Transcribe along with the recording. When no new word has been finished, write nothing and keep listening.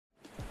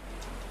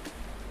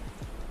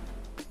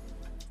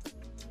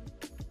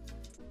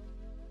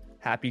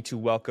happy to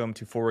welcome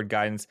to Forward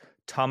Guidance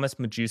Thomas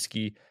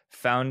Majewski,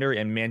 founder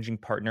and managing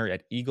partner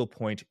at Eagle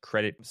Point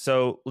Credit.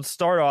 So let's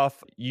start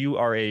off. You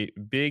are a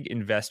big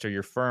investor.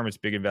 Your firm is a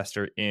big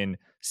investor in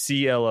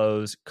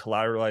CLOs,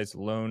 collateralized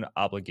loan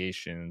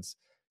obligations.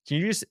 Can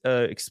you just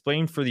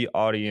explain for the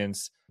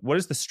audience, what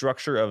is the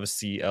structure of a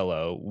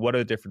CLO? What are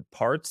the different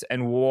parts?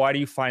 And why do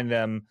you find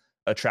them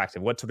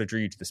attractive? What sort of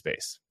drew you to the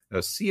space?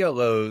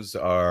 CLOs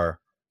are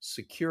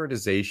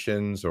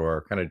securitizations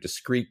or kind of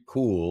discrete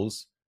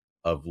pools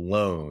of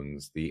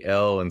loans. The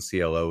L in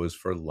CLO is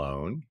for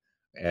loan.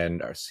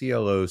 And our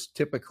CLOs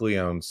typically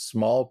own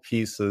small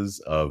pieces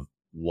of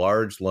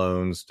large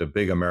loans to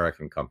big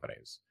American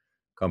companies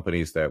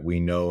that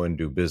we know and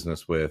do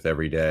business with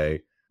every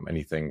day.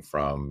 Anything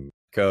from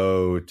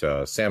Co to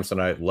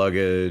Samsonite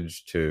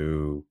Luggage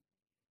to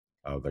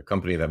the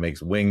company that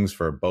makes wings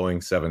for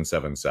Boeing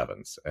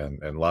 777s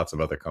and lots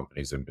of other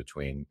companies in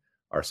between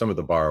are some of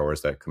the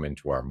borrowers that come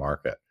into our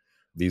market.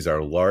 These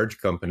are large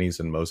companies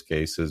in most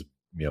cases,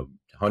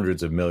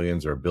 hundreds of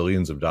millions or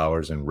billions of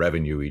dollars in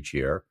revenue each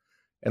year.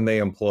 And they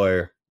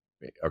employ,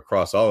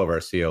 across all of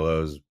our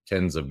CLOs,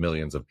 tens of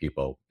millions of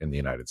people in the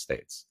United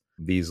States.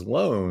 These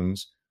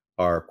loans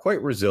are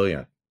quite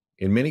resilient.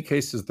 In many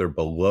cases, they're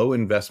below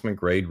investment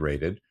grade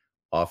rated,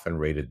 often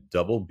rated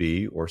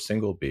double-B or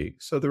single B.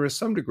 So there is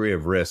some degree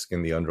of risk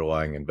in the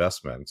underlying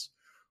investments.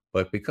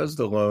 But because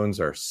the loans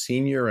are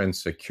senior and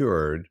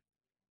secured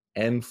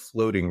and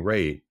floating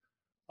rate,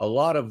 a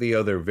lot of the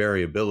other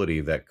variability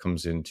that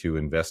comes into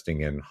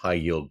investing in high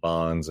yield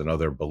bonds and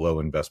other below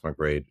investment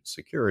grade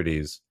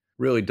securities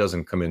really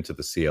doesn't come into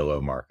the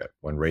CLO market.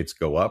 When rates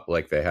go up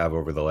like they have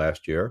over the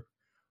last year,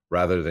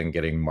 rather than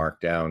getting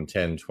marked down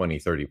 10, 20,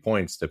 30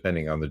 points,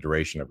 depending on the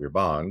duration of your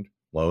bond,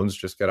 loans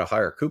just get a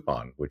higher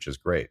coupon, which is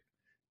great.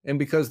 And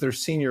because they're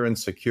senior and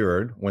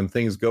secured, when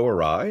things go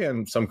awry,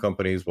 and some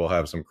companies will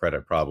have some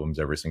credit problems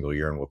every single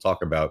year, and we'll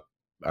talk about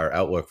our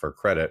outlook for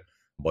credit,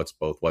 what's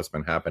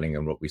been happening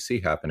and what we see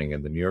happening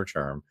in the near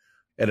term.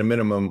 At a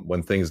minimum,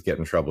 when things get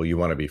in trouble, you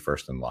want to be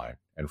first in line.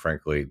 And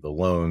frankly, the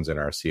loans in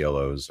our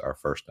CLOs are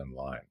first in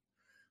line.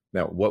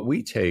 Now, what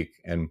we take,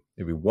 and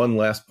maybe one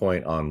last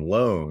point on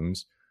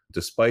loans,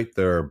 despite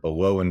their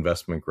below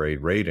investment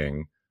grade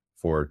rating,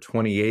 for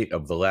 28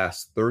 of the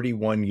last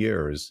 31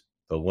 years,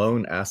 the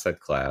loan asset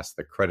class,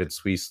 the Credit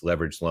Suisse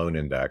Leveraged Loan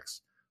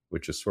Index,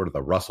 which is sort of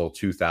the Russell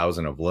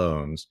 2000 of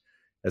loans,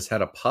 has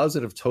had a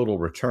positive total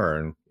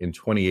return in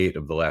 28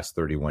 of the last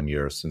 31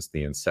 years since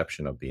the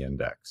inception of the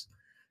index.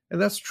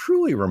 And that's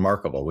truly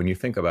remarkable. When you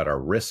think about our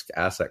risk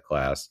asset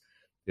class,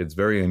 it's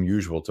very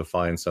unusual to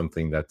find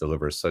something that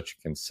delivers such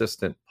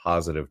consistent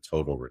positive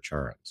total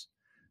returns.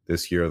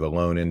 This year, the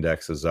loan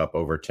index is up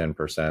over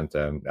 10%,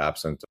 and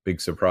absent a big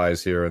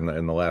surprise here in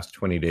the last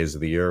 20 days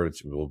of the year, it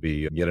will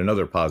be yet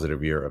another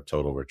positive year of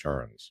total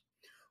returns.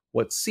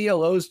 What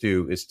CLOs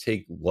do is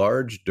take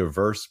large,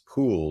 diverse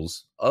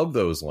pools of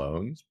those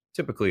loans,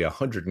 typically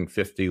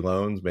 150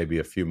 loans, maybe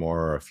a few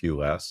more or a few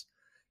less,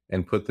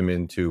 and put them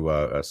into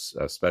a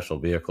special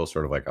vehicle,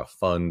 sort of like a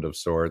fund of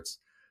sorts.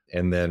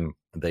 And then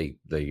they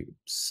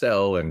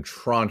sell and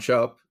tranche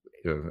up,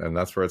 and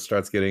that's where it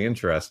starts getting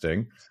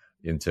interesting,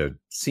 into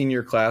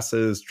senior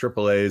classes,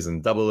 AAAs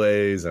and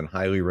AAs and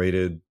highly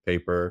rated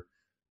paper,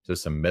 to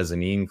some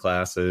mezzanine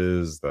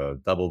classes, the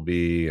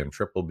BB and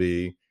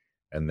BBB,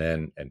 and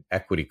then an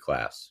equity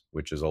class,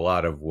 which is a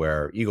lot of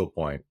where Eagle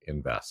Point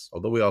invests,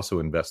 although we also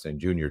invest in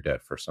junior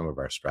debt for some of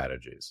our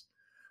strategies.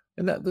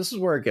 And this is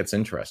where it gets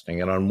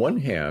interesting. And on one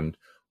hand,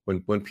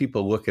 when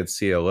people look at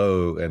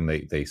CLO and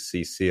they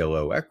see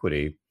CLO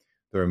equity,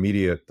 their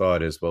immediate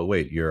thought is, well,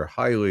 wait, you're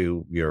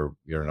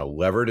in a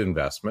levered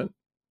investment.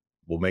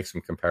 We'll make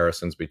some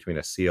comparisons between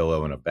a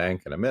CLO and a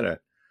bank in a minute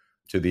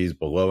to these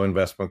below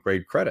investment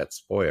grade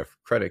credits. Boy, if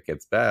credit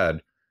gets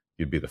bad,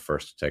 you'd be the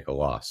first to take a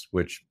loss,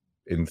 which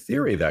in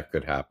theory that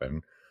could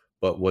happen.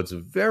 But what's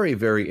very,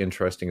 very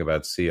interesting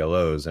about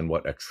CLOs, and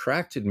what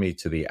attracted me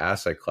to the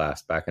asset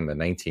class back in the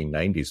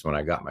 1990s when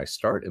I got my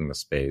start in the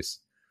space,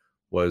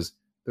 was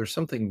there's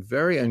something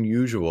very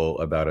unusual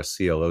about a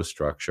CLO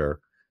structure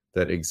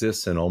that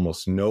exists in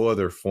almost no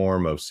other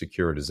form of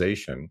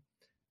securitization.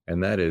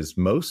 And that is,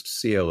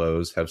 most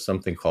CLOs have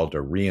something called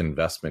a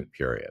reinvestment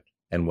period.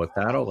 And what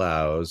that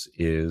allows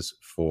is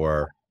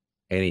for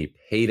any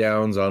pay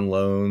downs on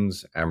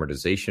loans,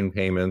 amortization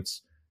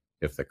payments,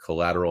 if the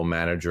collateral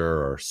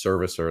manager or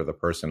servicer, the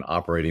person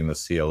operating the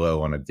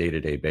CLO on a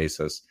day-to-day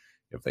basis,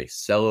 if they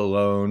sell a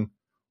loan,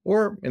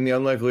 or in the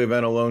unlikely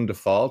event a loan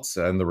defaults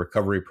and the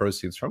recovery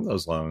proceeds from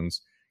those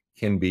loans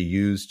can be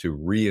used to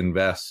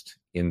reinvest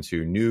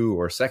into new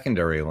or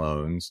secondary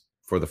loans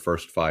for the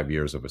first 5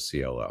 years of a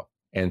CLO.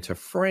 And to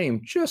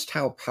frame just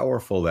how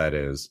powerful that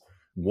is,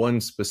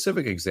 one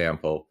specific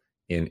example,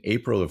 in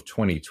April of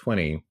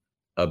 2020,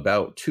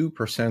 about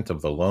 2%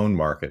 of the loan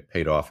market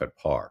paid off at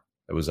par.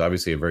 It was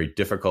obviously a very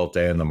difficult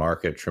day in the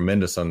market,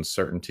 tremendous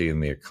uncertainty in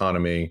the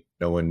economy.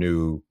 No one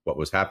knew what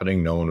was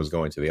happening. No one was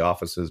going to the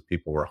offices.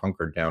 People were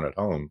hunkered down at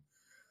home.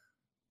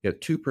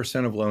 Yet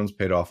 2% of loans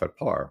paid off at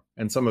par.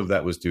 And some of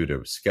that was due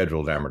to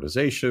scheduled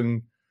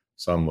amortization.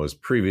 Some was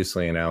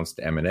previously announced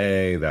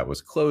M&A that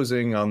was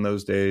closing on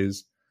those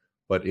days.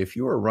 But if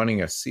you were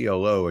running a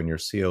CLO and your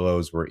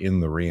CLOs were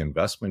in the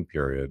reinvestment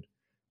period,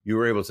 you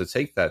were able to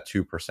take that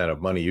 2%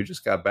 of money. You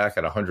just got back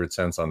at 100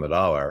 cents on the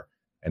dollar.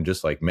 And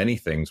just like many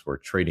things were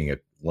trading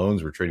at,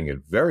 loans were trading at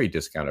very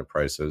discounted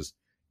prices,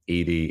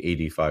 80,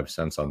 85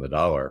 cents on the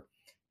dollar.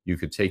 You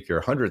could take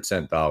your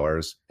 100-cent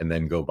dollars and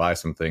then go buy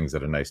some things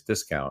at a nice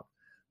discount,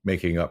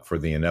 making up for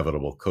the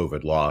inevitable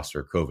COVID loss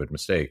or COVID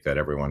mistake that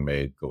everyone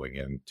made going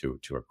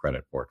into a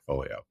credit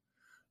portfolio.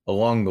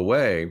 Along the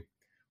way,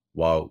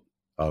 while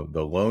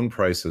the loan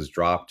prices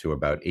dropped to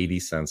about 80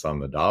 cents on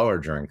the dollar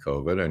during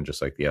COVID, and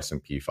just like the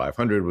S&P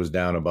 500 was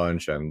down a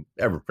bunch, and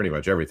pretty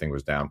much everything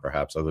was down,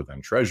 perhaps other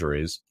than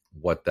treasuries,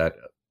 what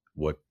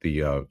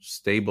the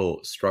stable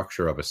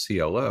structure of a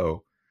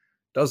CLO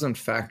doesn't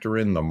factor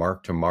in the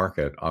mark to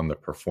market on the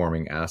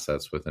performing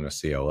assets within a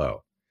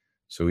CLO.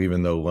 So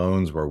even though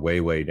loans were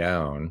way, way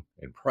down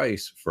in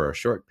price for a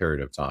short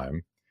period of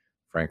time,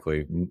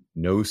 frankly,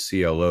 no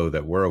CLO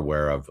that we're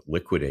aware of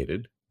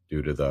liquidated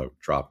due to the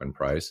drop in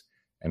price.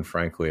 And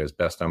frankly, as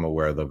best I'm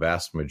aware, the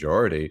vast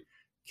majority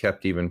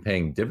kept even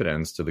paying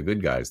dividends to the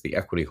good guys, the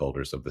equity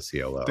holders of the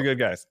CLO. The good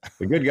guys.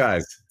 The good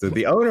guys,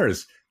 the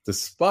owners,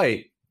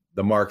 despite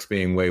the marks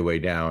being way, way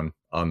down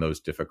on those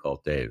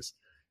difficult days.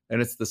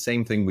 And it's the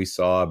same thing we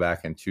saw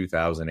back in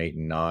 2008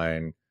 and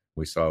 9.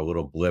 We saw a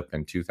little blip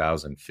in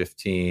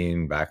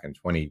 2015, back in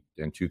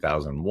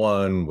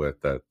 2001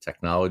 with the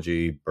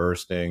technology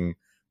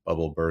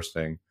bubble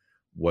bursting.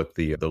 What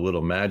the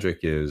little magic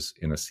is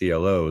in a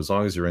CLO, as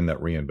long as you're in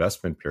that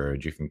reinvestment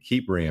period, you can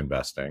keep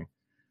reinvesting.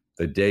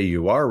 The day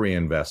you are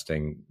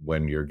reinvesting,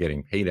 when you're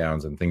getting pay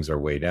downs and things are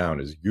way down,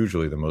 is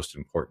usually the most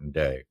important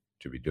day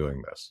to be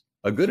doing this.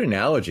 A good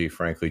analogy,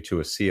 frankly,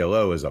 to a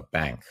CLO is a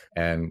bank.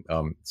 And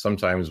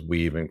sometimes we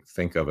even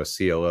think of a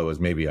CLO as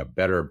maybe a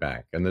better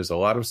bank. And there's a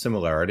lot of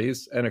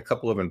similarities and a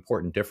couple of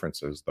important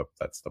differences.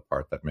 That's the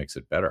part that makes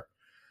it better.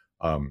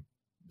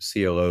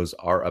 CLOs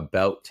are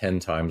about 10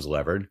 times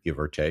levered, give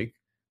or take,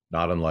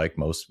 not unlike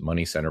most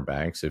money center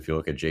banks. If you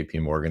look at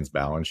JP Morgan's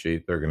balance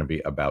sheet, they're going to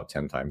be about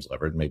 10 times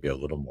levered, maybe a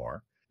little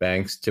more.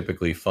 Banks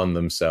typically fund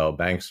themselves.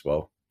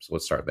 So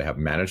let's start. They have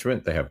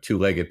management. They have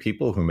two-legged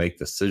people who make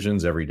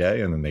decisions every day,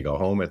 and then they go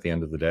home at the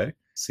end of the day.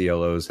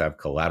 CLOs have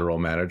collateral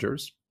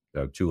managers,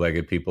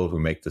 two-legged people who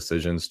make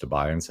decisions to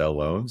buy and sell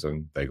loans,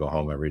 and they go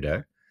home every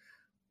day.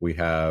 We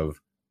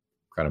have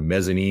kind of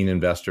mezzanine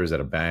investors at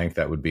a bank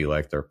that would be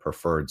like their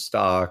preferred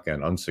stock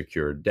and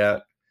unsecured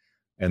debt.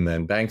 And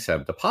then banks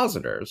have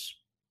depositors.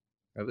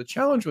 Now, the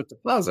challenge with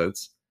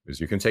deposits is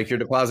you can take your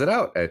deposit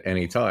out at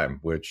any time,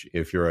 which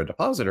if you're a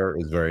depositor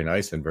is very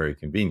nice and very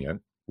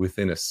convenient.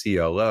 Within a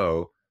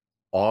CLO,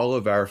 all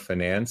of our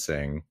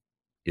financing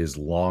is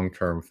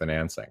long-term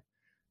financing.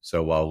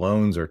 So while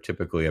loans are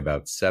typically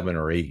about 7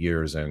 or 8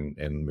 years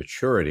in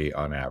maturity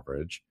on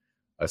average,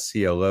 a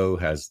CLO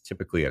has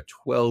typically a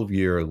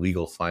 12-year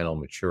legal final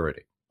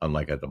maturity,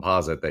 unlike a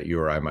deposit that you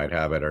or I might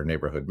have at our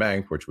neighborhood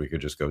bank, which we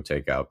could just go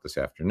take out this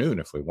afternoon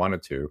if we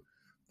wanted to.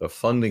 The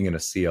funding in a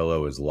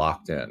CLO is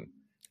locked in.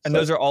 And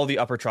those are all the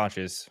upper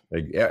tranches.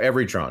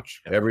 Every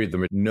tranche,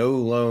 no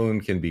loan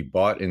can be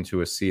bought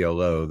into a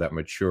CLO that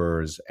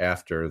matures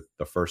after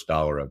the first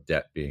dollar of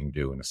debt being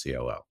due in a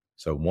CLO.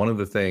 So one of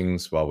the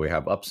things, while we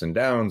have ups and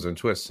downs and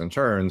twists and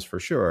turns for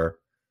sure,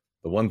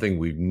 the one thing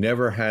we've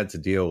never had to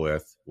deal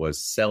with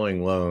was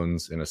selling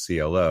loans in a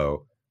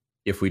CLO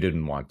if we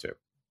didn't want to.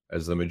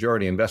 As the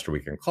majority investor,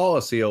 we can call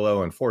a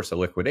CLO and force a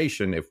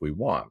liquidation if we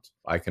want.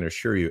 I can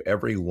assure you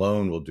every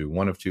loan will do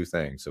one of two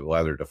things. It will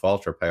either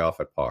default or pay off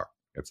at par.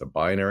 It's a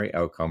binary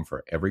outcome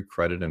for every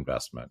credit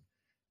investment.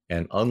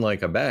 And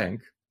unlike a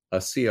bank, a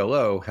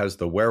CLO has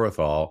the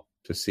wherewithal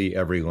to see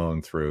every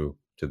loan through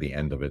to the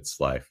end of its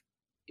life,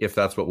 if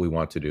that's what we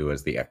want to do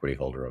as the equity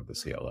holder of the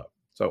CLO.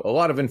 So a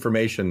lot of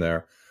information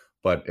there,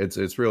 but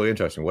it's really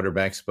interesting. What are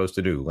banks supposed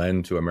to do?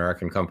 Lend to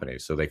American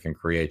companies so they can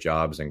create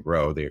jobs and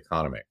grow the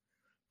economy.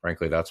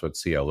 Frankly, that's what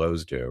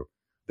CLOs do.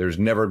 There's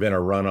never been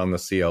a run on a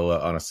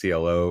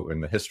CLO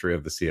in the history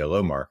of the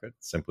CLO market,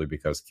 simply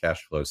because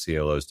cash flow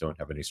CLOs don't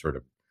have any sort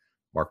of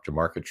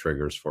mark-to-market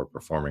triggers for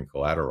performing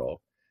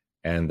collateral.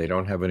 And they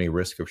don't have any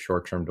risk of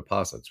short-term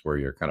deposits where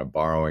you're kind of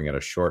borrowing at a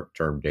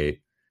short-term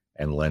date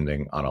and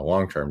lending on a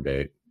long-term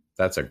date.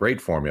 That's a great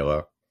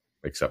formula,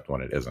 except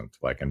when it isn't,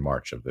 like in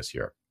March of this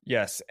year.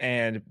 Yes.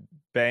 And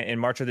in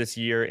March of this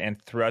year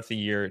and throughout the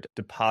year,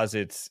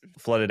 deposits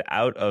flooded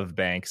out of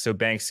banks. So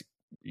banks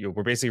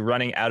were basically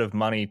running out of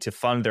money to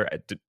fund their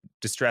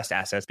distressed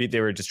assets.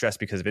 They were distressed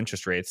because of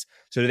interest rates.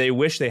 So they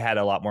wish they had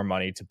a lot more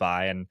money to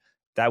buy, and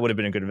that would have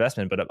been a good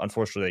investment, but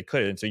unfortunately they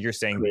couldn't. So you're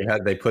saying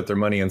they put their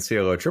money in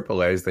CLO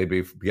AAAs, they'd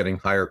be getting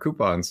higher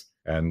coupons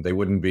and they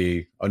wouldn't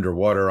be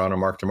underwater on a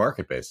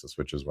mark-to-market basis,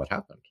 which is what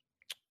happened.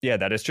 Yeah,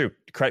 that is true.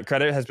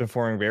 Credit has been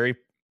performing very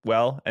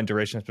well and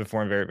duration has been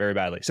performing very, very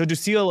badly. So do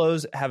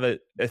CLOs have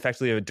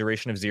effectively a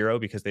duration of zero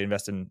because they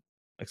invest in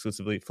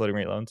exclusively floating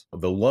rate loans?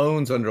 The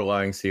loans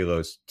underlying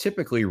CLOs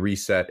typically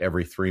reset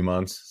every 3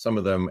 months, some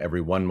of them every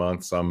 1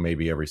 month, some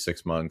maybe every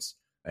 6 months.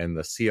 And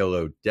the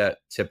CLO debt,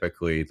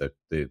 typically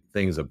the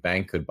things a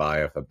bank could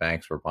buy, if the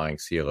banks were buying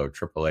CLO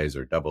AAAs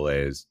or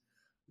AAs,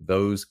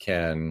 those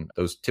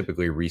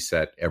typically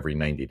reset every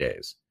 90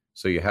 days.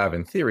 So you have,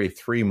 in theory,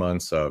 3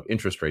 months of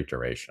interest rate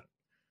duration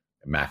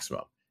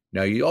maximum.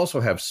 Now, you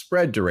also have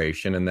spread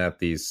duration in that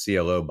these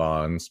CLO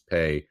bonds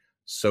pay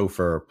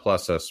SOFR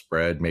plus a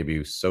spread, maybe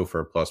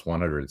SOFR plus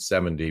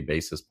 170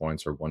 basis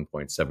points or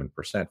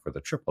 1.7% for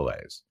the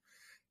AAAs.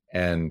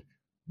 And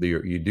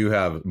you do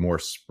have more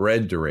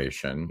spread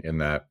duration in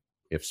that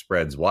if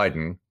spreads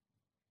widen,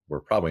 we're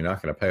probably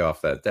not going to pay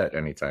off that debt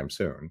anytime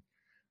soon.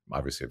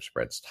 Obviously, if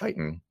spreads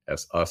tighten,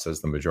 as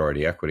the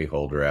majority equity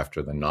holder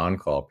after the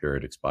non-call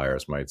period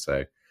expires might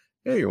say,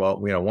 hey, well,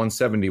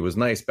 170 was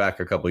nice back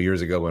a couple of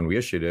years ago when we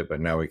issued it,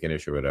 but now we can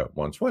issue it at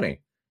 120.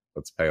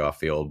 Let's pay off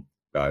the old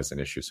guys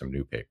and issue some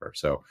new paper.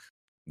 So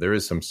there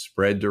is some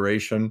spread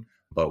duration,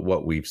 but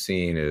what we've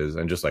seen is,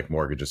 and just like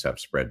mortgages have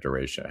spread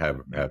duration,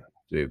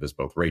 there's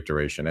both rate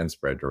duration and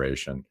spread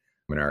duration.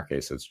 In our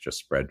case, it's just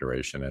spread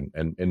duration.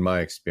 And in my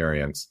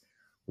experience,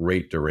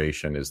 rate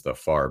duration is the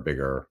far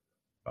bigger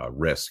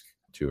risk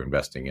to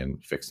investing in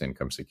fixed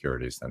income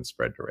securities than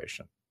spread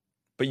duration.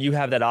 But you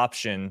have that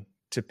option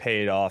to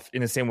pay it off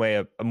in the same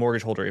way a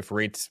mortgage holder, if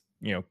rates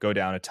go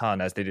down a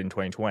ton as they did in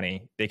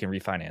 2020, they can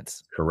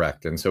refinance.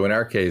 Correct. And so in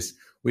our case,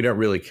 we don't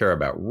really care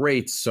about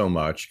rates so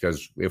much,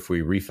 because if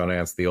we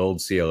refinance the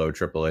old CLO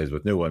AAAs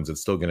with new ones,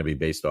 it's still going to be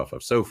based off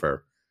of SOFR,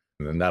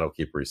 and then that'll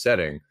keep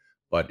resetting.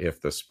 But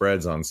if the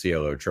spreads on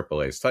CLO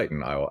AAAs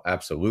tighten, I will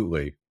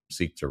absolutely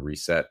seek to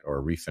reset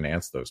or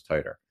refinance those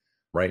tighter.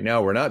 Right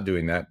now, we're not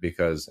doing that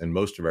because in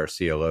most of our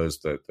CLOs,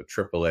 the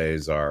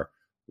AAAs are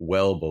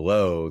well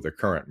below the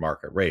current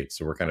market rate.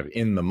 So we're kind of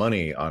in the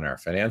money on our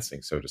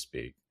financing, so to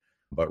speak.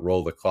 But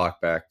roll the clock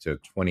back to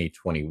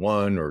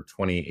 2021 or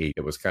 28,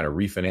 it was kind of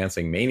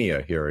refinancing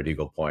mania here at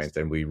Eagle Point,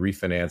 and we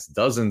refinanced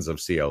dozens of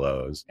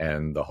CLOs,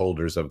 and the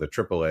holders of the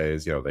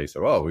AAAs, they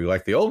said, "Oh, we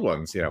like the old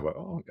ones," but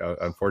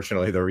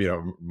unfortunately,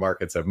 the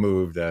markets have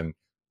moved, and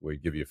we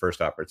give you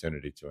first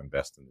opportunity to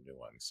invest in the new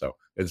ones. So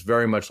it's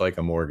very much like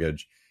a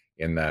mortgage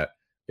in that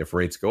if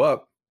rates go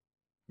up,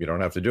 you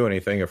don't have to do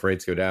anything. If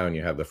rates go down,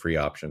 you have the free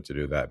option to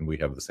do that, and we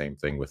have the same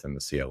thing within the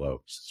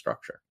CLO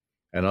structure.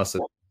 And us,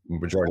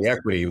 majority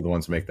equity, the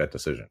ones who make that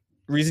decision.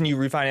 The reason you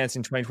refinanced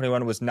in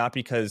 2021 was not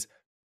because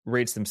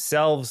rates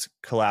themselves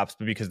collapsed,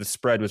 but because the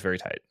spread was very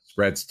tight.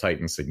 Spreads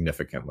tightened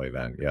significantly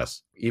then,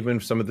 yes. Even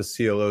some of the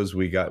CLOs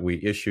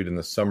we issued in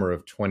the summer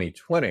of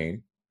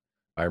 2020,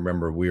 I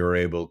remember we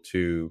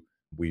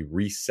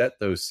reset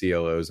those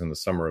CLOs in the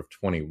summer of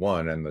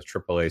 21, and the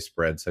AAA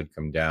spreads had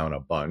come down a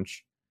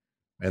bunch.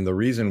 And the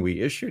reason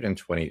we issued in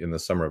the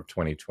summer of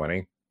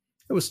 2020,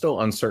 it was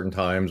still uncertain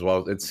times.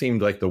 While it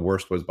seemed like the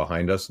worst was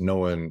behind us, no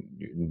one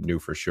knew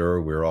for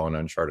sure. We were all in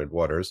uncharted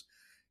waters.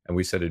 And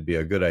we said it'd be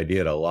a good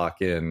idea to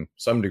lock in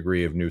some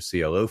degree of new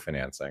CLO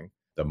financing.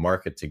 The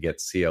market to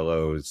get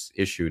CLOs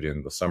issued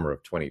in the summer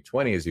of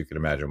 2020, as you can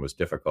imagine, was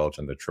difficult.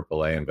 And the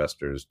AAA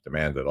investors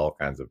demanded all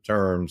kinds of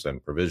terms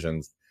and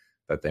provisions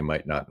that they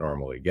might not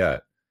normally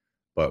get.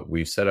 But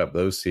we set up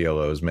those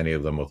CLOs, many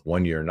of them with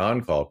 1-year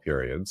non-call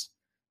periods,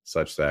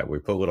 such that we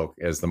put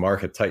as the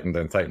market tightened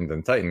and tightened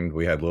and tightened,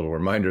 we had little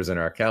reminders in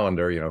our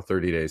calendar,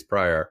 30 days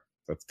prior,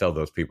 let's tell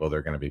those people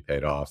they're going to be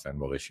paid off and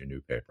we'll issue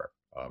new paper.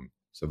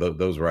 So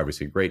those were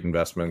obviously great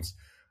investments.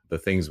 The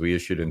things we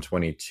issued in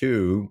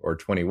 22 or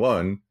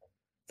 21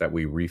 that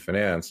we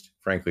refinanced,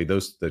 frankly, the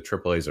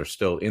AAAs are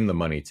still in the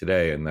money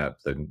today, and that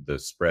the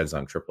spreads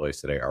on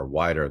AAAs today are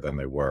wider than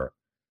they were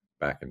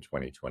back in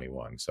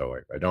 2021. So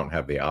I don't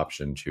have the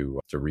option to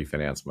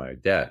refinance my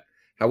debt.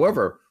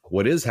 However,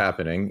 what is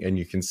happening, and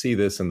you can see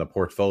this in the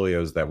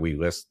portfolios that we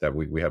list, that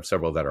we have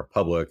several that are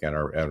public and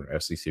are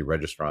SEC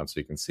registrants, so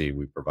you can see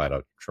we provide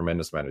a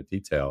tremendous amount of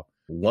detail.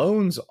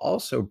 Loans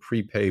also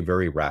prepay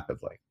very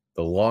rapidly.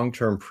 The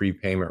long-term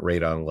prepayment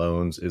rate on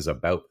loans is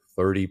about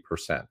 30%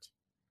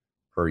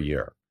 per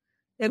year.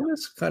 And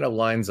this kind of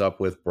lines up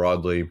with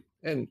broadly,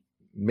 and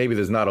maybe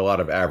there's not a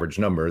lot of average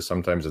numbers.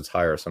 Sometimes it's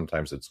higher,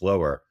 sometimes it's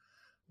lower.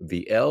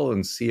 The L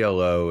in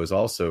CLO is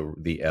also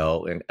the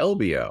L in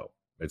LBO.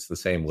 It's the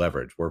same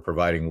leverage. We're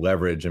providing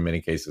leverage in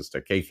many cases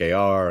to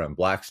KKR and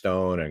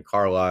Blackstone and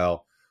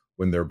Carlyle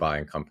when they're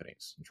buying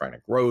companies and trying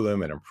to grow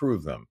them and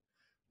improve them.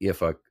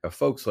 If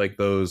folks like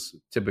those,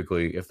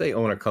 typically, if they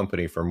own a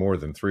company for more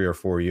than 3 or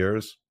 4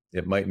 years,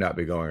 it might not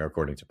be going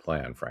according to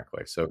plan,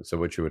 frankly. So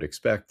what you would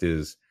expect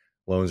is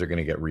loans are going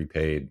to get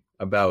repaid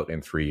about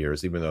in 3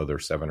 years, even though they're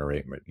 7 or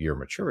 8 year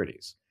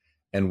maturities.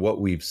 And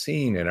what we've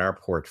seen in our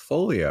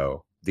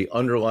portfolio, the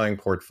underlying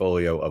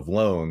portfolio of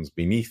loans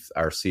beneath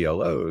our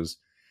CLOs,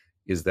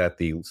 is that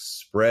the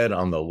spread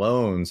on the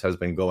loans has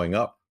been going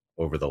up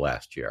over the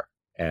last year.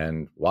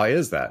 And why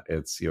is that?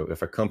 It's,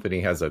 if a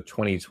company has a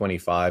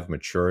 2025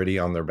 maturity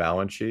on their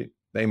balance sheet,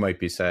 they might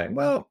be saying,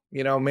 well,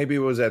 maybe it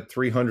was at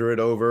 300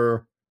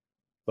 over.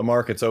 The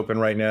market's open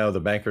right now. The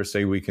bankers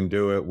say we can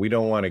do it. We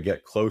don't want to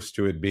get close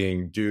to it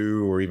being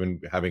due or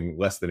even having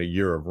less than a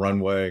year of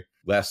runway,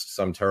 lest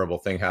some terrible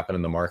thing happen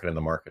in the market and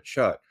the market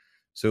shut.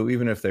 So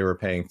even if they were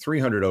paying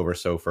 300 over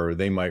SOFR,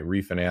 they might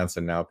refinance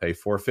and now pay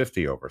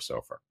 450 over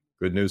SOFR.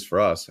 Good news for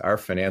us, our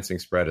financing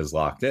spread is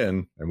locked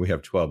in and we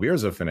have 12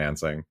 years of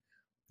financing.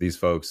 These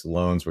folks'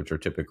 loans, which are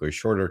typically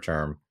shorter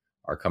term,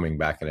 are coming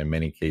back and in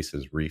many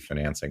cases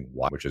refinancing,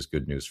 which is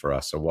good news for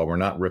us. So while we're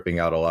not ripping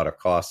out a lot of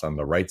costs on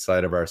the right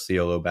side of our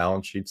CLO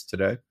balance sheets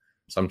today,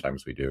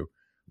 sometimes we do,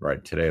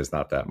 right? Today is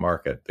not that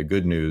market. The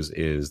good news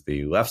is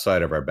the left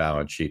side of our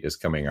balance sheet is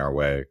coming our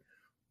way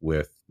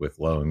with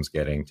loans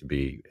getting to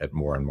be at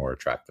more and more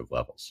attractive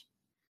levels.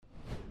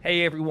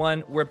 Hey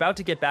everyone, we're about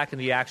to get back in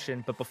the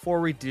action, but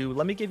before we do,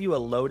 let me give you a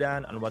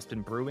lowdown on what's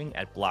been brewing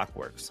at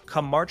Blockworks.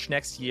 Come March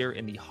next year,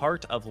 in the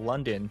heart of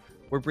London,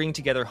 we're bringing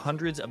together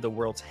hundreds of the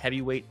world's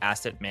heavyweight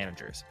asset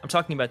managers. I'm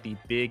talking about the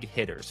big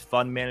hitters,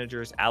 fund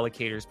managers,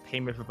 allocators,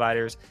 payment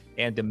providers,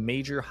 and the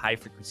major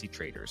high-frequency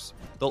traders.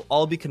 They'll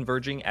all be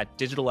converging at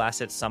Digital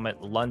Asset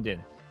Summit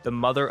London, the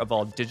mother of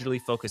all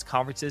digitally focused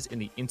conferences in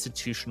the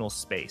institutional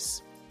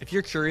space. If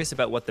you're curious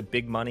about what the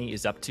big money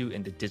is up to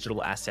in the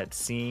digital asset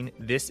scene,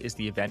 this is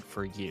the event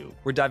for you.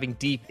 We're diving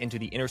deep into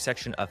the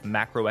intersection of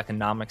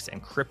macroeconomics and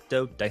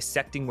crypto,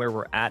 dissecting where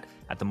we're at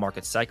the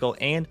market cycle,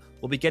 and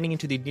we'll be getting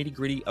into the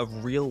nitty-gritty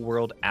of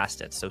real-world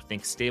assets, so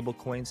think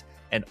stablecoins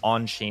and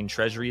on-chain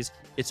treasuries.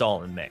 It's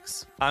all in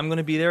mix. I'm going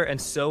to be there,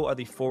 and so are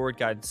the forward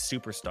guide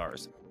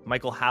superstars.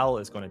 Michael Howell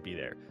is going to be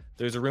there.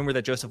 There's a rumor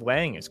that Joseph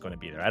Wang is going to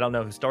be there. I don't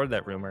know who started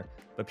that rumor,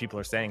 but people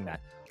are saying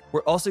that.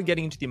 We're also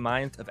getting into the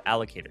minds of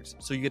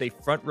allocators, so you get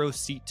a front row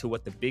seat to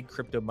what the big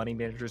crypto money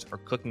managers are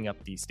cooking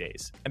up these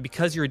days. And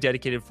because you're a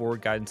dedicated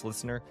Forward Guidance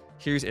listener,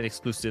 here's an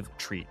exclusive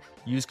treat.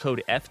 Use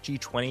code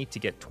FG20 to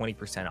get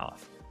 20%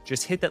 off.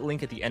 Just hit that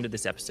link at the end of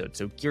this episode,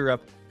 so gear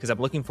up, because I'm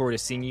looking forward to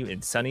seeing you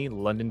in sunny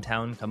London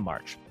town come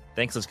March.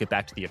 Thanks, let's get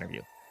back to the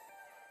interview.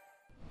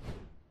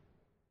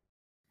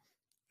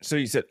 So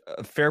you said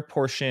a fair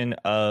portion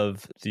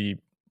of the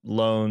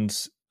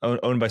loans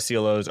owned by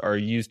CLOs are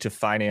used to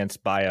finance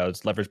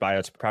buyouts, leverage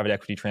buyouts, private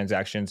equity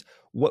transactions.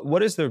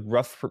 What is the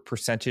rough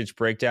percentage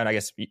breakdown, I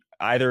guess,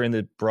 either in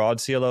the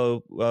broad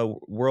CLO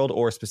world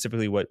or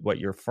specifically what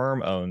your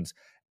firm owns?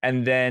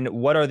 And then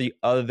what does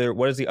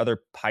the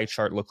other pie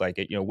chart look like?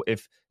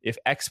 If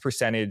X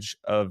percentage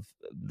of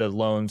the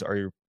loans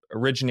are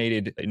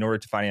originated in order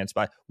to finance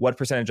by, what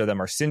percentage of them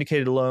are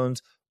syndicated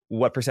loans?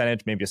 What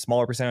percentage, maybe a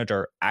smaller percentage,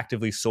 are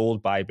actively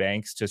sold by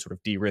banks to sort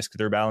of de-risk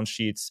their balance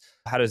sheets?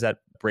 How does that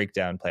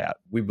breakdown play out?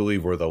 We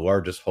believe we're the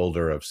largest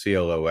holder of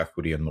CLO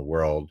equity in the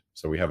world.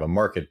 So we have a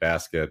market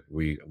basket.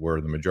 We're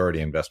the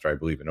majority investor, I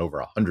believe, in over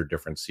 100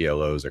 different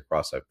CLOs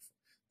across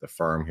the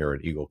firm here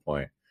at Eagle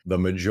Point. The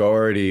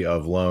majority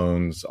of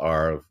loans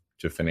are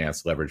to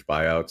finance leverage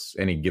buyouts.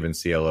 Any given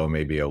CLO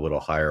may be a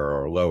little higher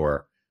or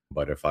lower,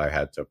 but if I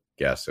had to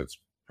guess, it's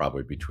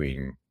probably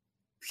between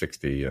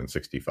 60 and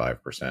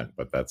 65%,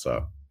 but that's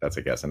a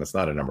guess, and it's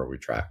not a number we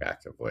track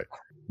actively.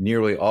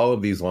 Nearly all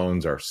of these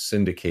loans are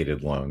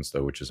syndicated loans,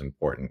 though, which is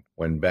important.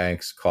 When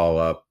banks call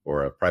up,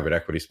 or a private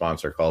equity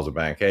sponsor calls a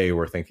bank, hey,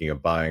 we're thinking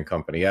of buying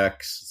company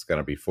X, it's going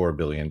to be $4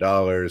 billion.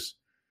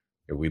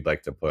 We'd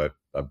like to put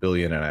 $1.5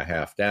 billion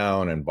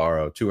down and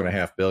borrow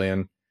 $2.5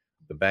 billion.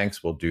 The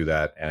banks will do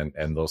that, and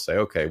they'll say,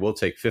 okay, we'll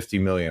take $50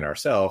 million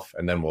ourselves,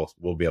 and then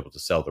we'll be able to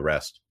sell the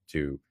rest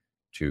to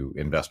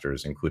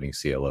investors, including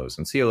CLOs.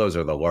 And CLOs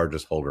are the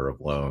largest holder of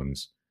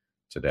loans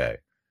today.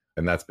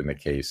 And that's been the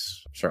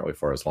case certainly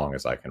for as long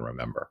as I can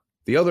remember.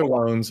 The other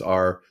loans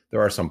there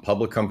are some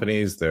public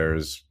companies.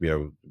 There's,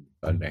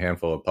 a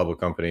handful of public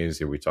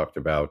companies. We talked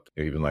about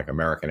even like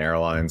American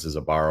Airlines is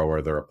a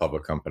borrower. They're a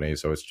public company.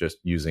 So it's just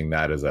using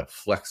that as a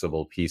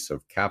flexible piece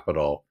of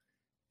capital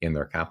in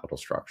their capital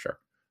structure.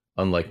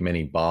 Unlike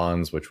many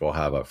bonds, which will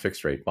have a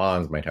fixed rate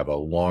bonds, might have a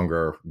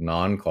longer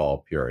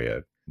non-call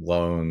period.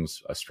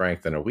 Loans, a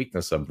strength and a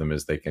weakness of them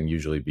is they can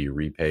usually be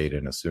repaid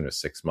in as soon as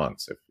 6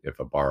 months if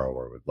a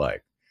borrower would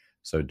like.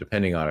 So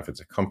depending on if it's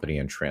a company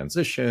in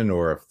transition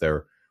or if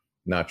they're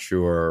not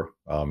sure,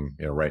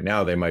 right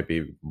now they might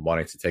be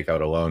wanting to take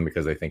out a loan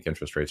because they think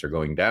interest rates are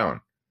going down.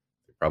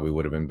 It probably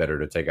would have been better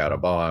to take out a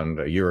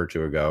bond a year or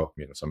two ago.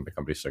 Some of the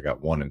companies still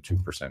got 1% and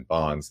 2%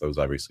 bonds. Those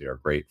obviously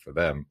are great for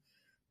them,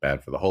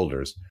 bad for the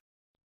holders.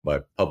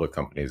 But public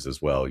companies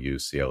as well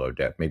use CLO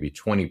debt, maybe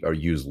 20, or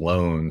use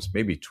loans,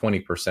 maybe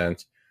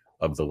 20%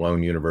 of the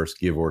loan universe,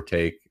 give or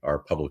take, are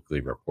publicly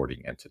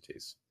reporting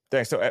entities.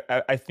 Thanks. So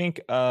I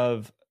think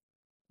of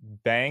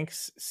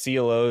banks,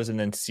 CLOs, and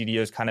then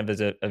CDOs kind of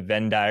as a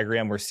Venn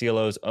diagram where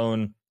CLOs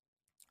own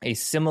a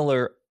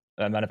similar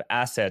amount of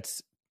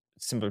assets,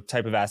 similar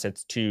type of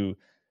assets to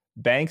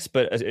banks,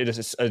 but it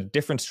is a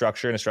different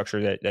structure, and a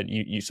structure that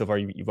you so far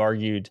you've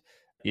argued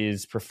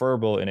is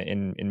preferable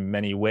in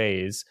many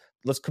ways.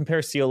 Let's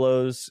compare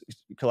CLOs,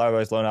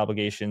 collateralized loan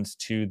obligations,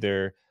 to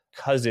their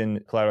cousin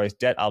collateralized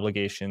debt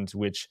obligations,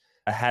 which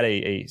had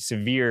a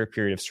severe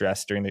period of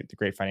stress during the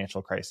Great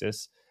Financial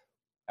Crisis.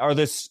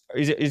 Is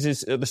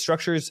the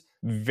structures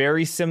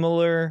very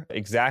similar,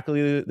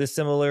 exactly the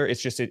similar?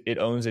 It's just it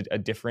owns a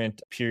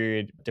different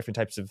period, different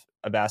types of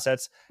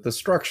assets? The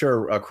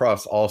structure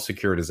across all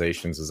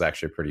securitizations is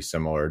actually pretty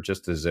similar,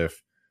 just as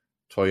if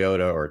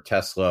Toyota or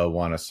Tesla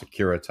want to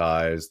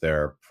securitize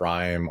their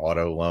prime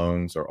auto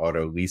loans or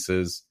auto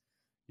leases,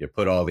 you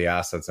put all the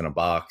assets in a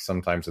box.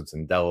 Sometimes it's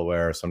in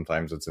Delaware,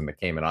 sometimes it's in the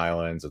Cayman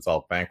Islands. It's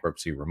all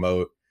bankruptcy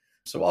remote.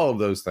 So all of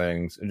those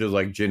things, just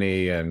like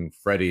Ginnie and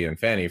Freddie and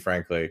Fannie,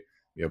 frankly,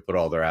 put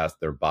all their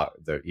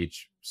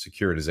each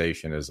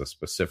securitization is a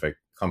specific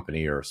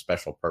company or a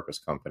special purpose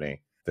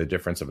company. The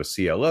difference of a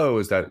CLO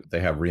is that they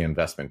have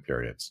reinvestment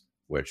periods,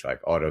 which like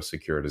auto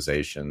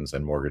securitizations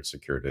and mortgage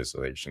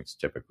securitizations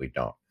typically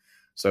don't.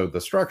 So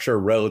the structure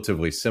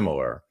relatively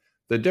similar.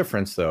 The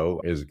difference,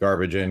 though, is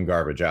garbage in,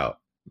 garbage out.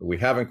 We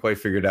haven't quite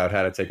figured out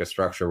how to take a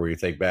structure where you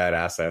take bad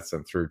assets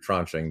and through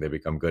tranching, they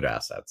become good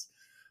assets.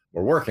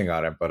 We're working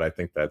on it, but I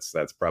think that's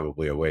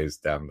probably a ways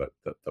down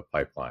the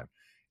pipeline.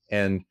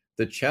 And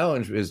the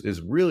challenge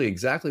is really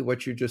exactly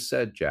what you just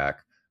said,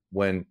 Jack.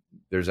 When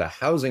there's a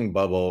housing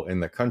bubble in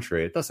the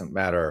country, it doesn't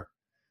matter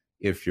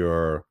if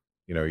your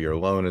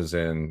loan is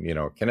in,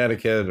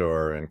 Connecticut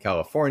or in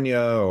California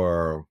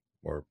or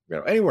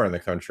anywhere in the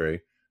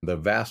country. The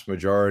vast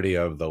majority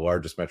of the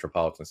largest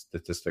metropolitan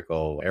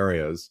statistical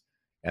areas,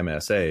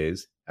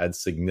 MSAs, had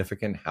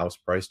significant house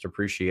price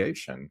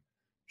depreciation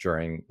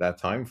during that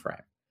time frame.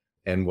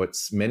 And what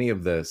many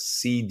of the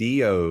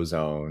CDOs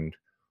owned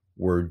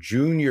were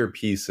junior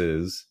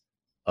pieces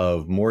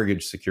of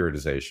mortgage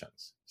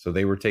securitizations. So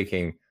they were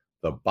taking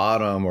the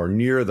bottom or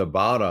near the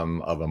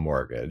bottom of a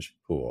mortgage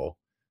pool.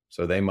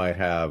 So they might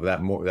have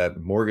that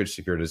mortgage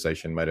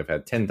securitization might have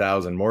had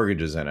 10,000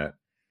 mortgages in it.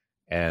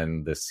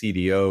 And the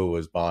CDO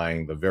was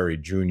buying the very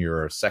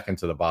junior or second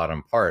to the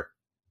bottom part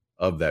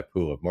of that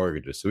pool of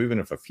mortgages. So even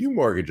if a few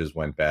mortgages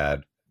went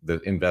bad, the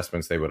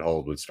investments they would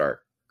hold would start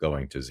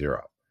going to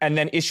zero. And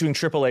then issuing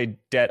AAA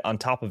debt on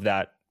top of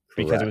that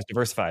because Correct. It was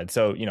diversified.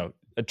 So,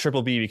 a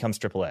triple B becomes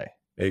AAA.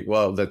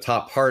 Well, the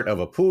top part of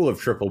a pool of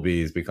triple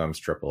Bs becomes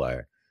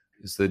AAA.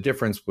 So the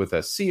difference with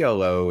a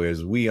CLO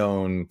is we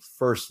own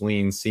first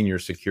lien senior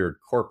secured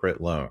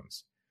corporate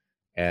loans.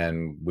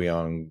 And we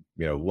own,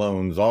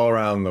 loans all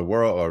around the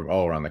world or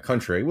all around the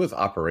country with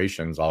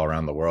operations all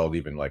around the world.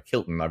 Even like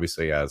Hilton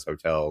obviously has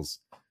hotels,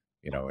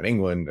 in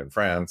England and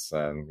France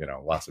and,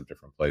 lots of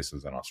different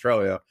places in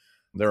Australia.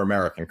 They're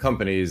American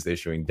companies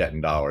issuing debt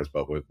in dollars,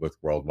 but with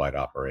worldwide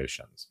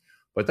operations.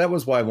 But that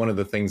was why one of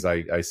the things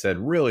I said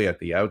really at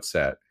the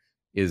outset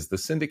is the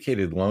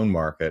syndicated loan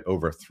market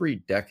over 3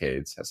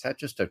 decades has had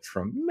just a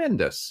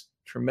tremendous,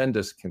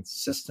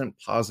 consistent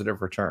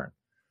positive return.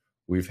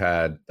 We've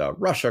had the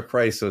Russia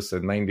crisis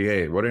in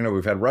 98. What do you know?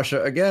 We've had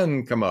Russia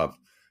again come up.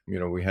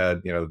 We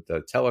had,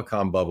 the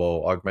telecom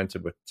bubble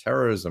augmented with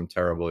terrorism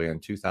terribly in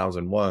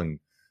 2001. We've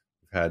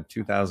had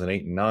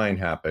 2008 and 9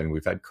 happen.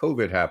 We've had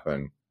COVID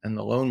happen. And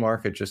the loan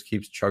market just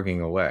keeps chugging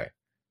away.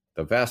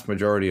 The vast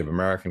majority of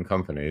American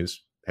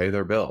companies pay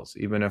their bills,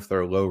 even if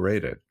they're low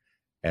rated.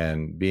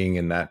 And being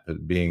in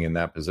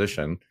that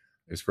position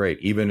is great.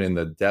 Even in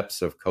the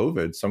depths of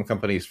COVID, some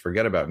companies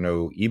forget about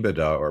no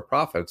EBITDA or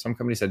profit. Some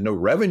companies had no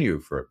revenue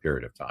for a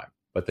period of time,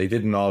 but they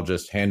didn't all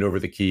just hand over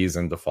the keys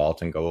and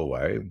default and go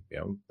away.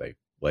 They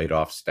laid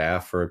off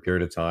staff for a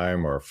period of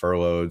time or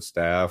furloughed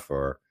staff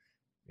or,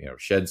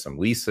 shed some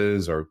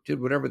leases or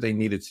did whatever they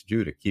needed to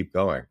do to keep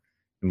going.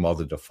 And while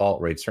the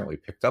default rate certainly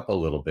picked up a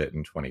little bit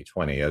in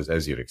 2020,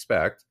 as you'd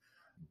expect,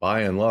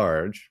 by and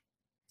large,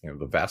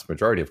 the vast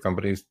majority of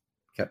companies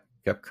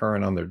kept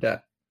current on their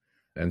debt.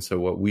 And so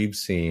what we've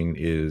seen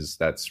is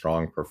that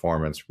strong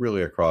performance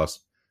really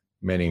across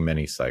many,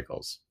 many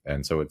cycles.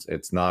 And so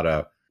it's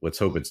not let's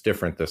hope it's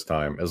different this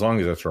time. As long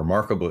as it's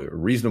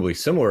reasonably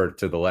similar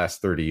to the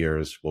last 30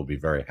 years, we'll be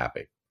very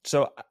happy.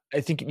 So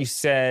I think you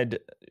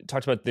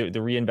talked about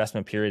the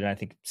reinvestment period, and I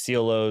think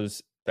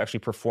CLOs actually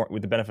performed,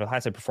 with the benefit of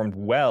hindsight, performed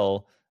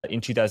well in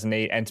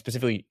 2008 and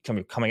specifically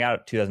coming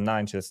out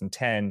 2009,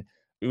 2010.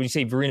 When you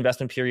say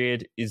reinvestment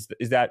period, is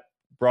that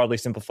broadly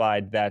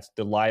simplified that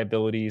the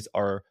liabilities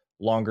are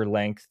longer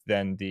length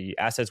than the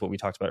assets, what we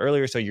talked about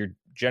earlier? So you're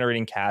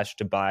generating cash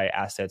to buy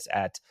assets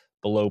at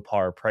below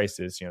par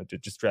prices, to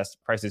distressed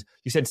prices.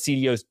 You said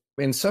CDOs.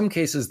 In some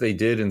cases they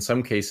did, in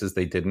some cases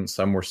they didn't.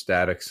 Some were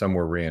static, some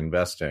were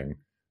reinvesting.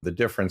 The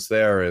difference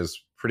there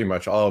is pretty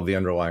much all of the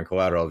underlying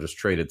collateral just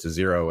traded to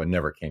zero and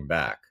never came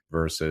back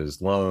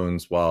versus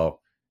loans. While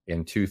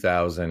in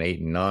 2008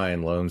 and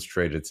 9, loans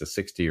traded to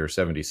 60 or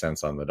 70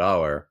 cents on the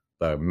dollar.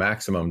 The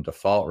maximum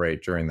default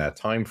rate during that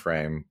time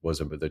frame was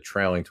the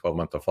trailing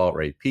 12-month default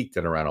rate peaked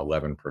at around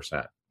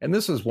 11%. And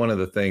this is one of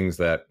the things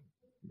that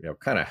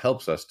kind of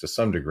helps us to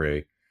some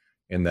degree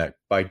in that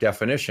by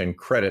definition,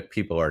 credit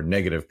people are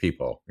negative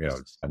people.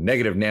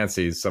 Negative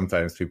Nancy's,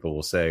 sometimes people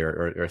will say,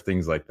 or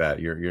things like that.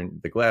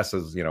 The glass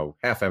is,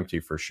 half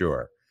empty for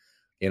sure.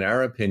 In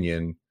our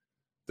opinion,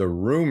 the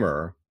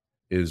rumor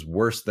is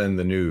worse than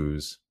the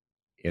news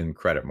in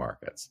credit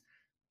markets.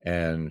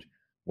 And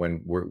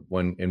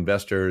when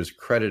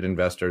credit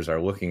investors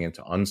are looking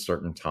into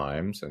uncertain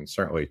times, and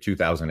certainly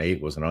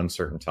 2008 was an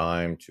uncertain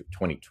time,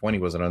 2020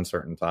 was an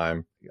uncertain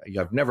time.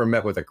 I've never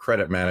met with a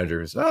credit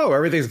manager who's, oh,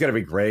 everything's going to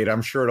be great.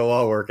 I'm sure it'll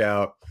all work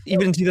out.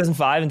 Even in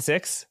 2005 and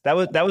 6, that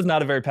was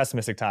not a very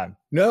pessimistic time.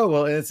 No,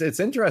 well, it's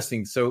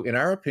interesting. So in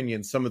our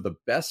opinion, some of the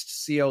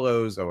best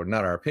CLOs, or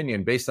not our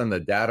opinion, based on the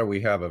data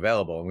we have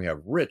available, and we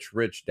have rich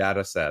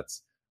data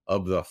sets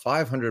of the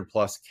 500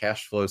 plus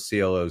cash flow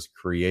CLOs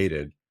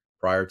created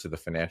prior to the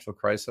financial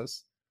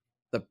crisis,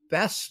 the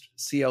best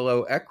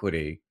CLO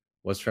equity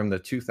was from the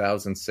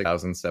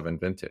 2006-2007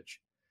 vintage.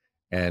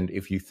 And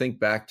if you think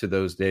back to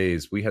those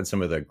days, we had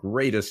some of the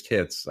greatest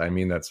hits, I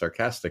mean that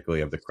sarcastically,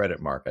 of the credit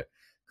market.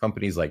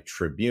 Companies like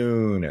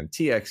Tribune and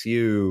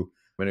TXU.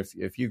 And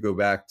if you go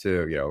back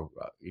to,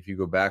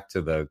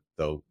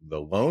 the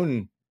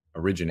loan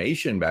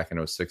origination back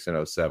in 06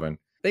 and 07,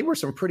 they were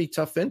some pretty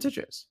tough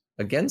vintages.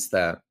 Against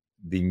that,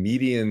 the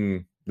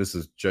median, this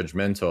is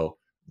judgmental,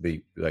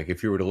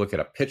 if you were to look at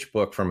a pitch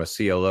book from a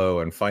CLO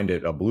and find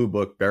a blue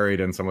book buried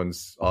in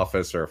someone's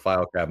office or a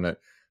file cabinet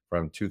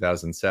from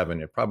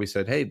 2007, it probably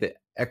said, hey, the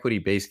equity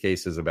base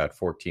case is about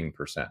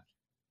 14%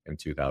 in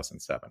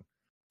 2007.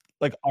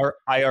 Like our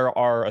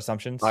IRR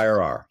assumptions?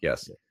 IRR,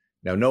 yes.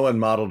 Now, no one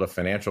modeled a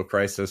financial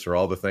crisis or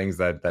all the things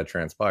that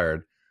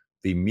transpired.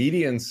 The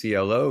median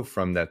CLO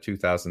from that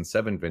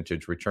 2007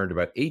 vintage returned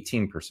about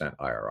 18%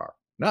 IRR.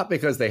 Not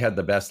because they had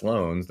the best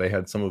loans, they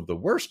had some of the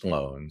worst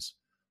loans,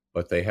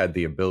 but they had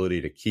the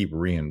ability to keep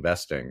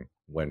reinvesting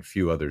when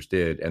few others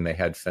did. And they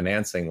had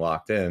financing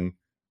locked in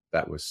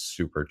that was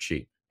super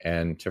cheap.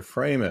 And to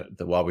frame it,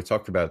 while we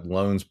talked about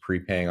loans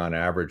prepaying on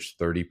average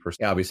 30%,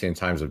 obviously in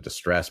times of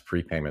distress,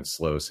 prepayment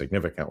slows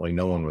significantly.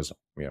 No one was,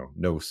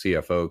 no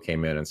CFO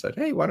came in and said,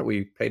 hey, why don't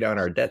we pay down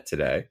our debt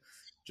today?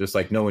 Just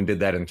like no one did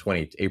that in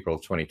April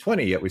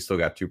 2020, yet we still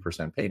got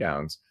 2% pay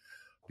downs.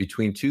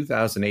 Between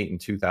 2008 and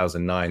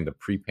 2009, the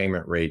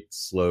prepayment rate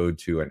slowed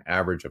to an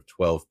average of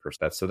 12%.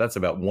 So that's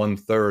about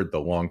 1/3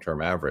 the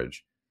long-term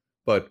average.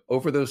 But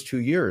over those 2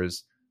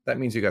 years, that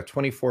means you got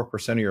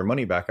 24% of your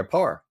money back at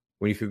par,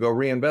 when you could go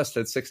reinvest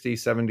at 60,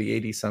 70,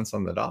 80 cents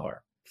on the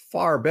dollar.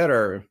 Far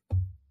better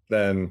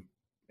than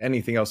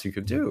anything else you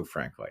could do,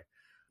 frankly.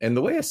 And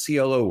the way a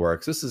CLO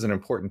works, this is an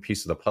important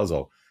piece of the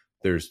puzzle.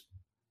 There's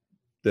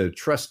the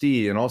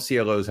trustee, and all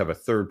CLOs have a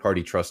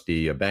third-party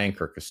trustee, a bank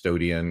or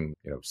custodian.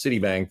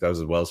 Citibank does,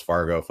 as Wells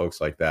Fargo,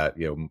 folks like that,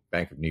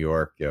 Bank of New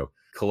York,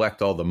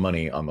 collect all the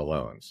money on the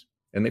loans.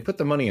 And they put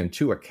the money in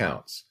two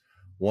accounts.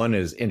 One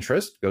is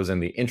interest, goes in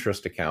the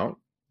interest account,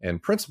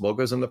 and principal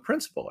goes in the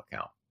principal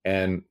account.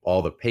 And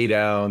all the pay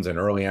downs and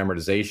early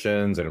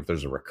amortizations, and if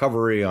there's a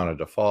recovery on a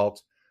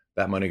default,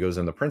 that money goes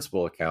in the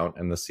principal account,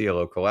 and the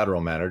CLO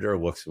collateral manager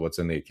looks at what's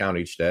in the account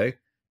each day.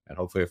 And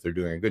hopefully, if they're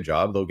doing a good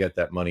job, they'll get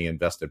that money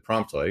invested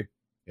promptly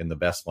in the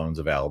best loans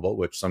available,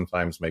 which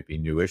sometimes might be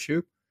new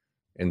issue.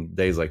 In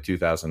days like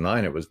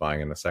 2009, it was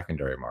buying in the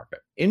secondary market.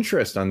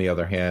 Interest, on the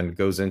other hand,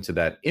 goes into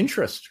that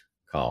interest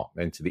column,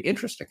 into the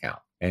interest account.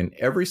 And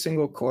every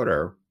single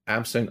quarter,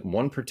 absent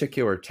one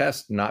particular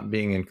test not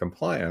being in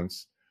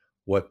compliance,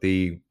 what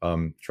the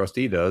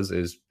trustee does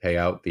is pay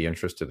out the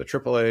interest to the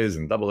AAAs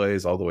and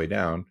AAs all the way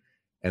down,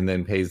 and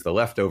then pays the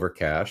leftover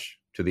cash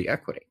to the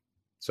equity.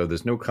 So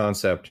there's no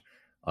concept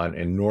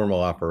in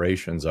normal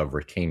operations of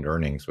retained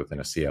earnings within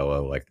a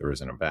CLO like there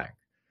is in a bank.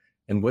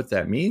 And what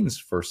that means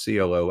for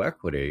CLO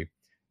equity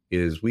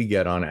is we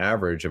get on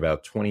average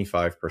about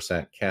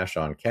 25% cash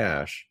on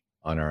cash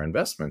on our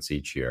investments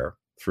each year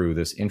through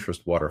this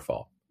interest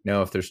waterfall.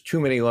 Now, if there's too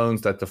many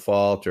loans that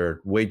default or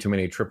way too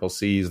many triple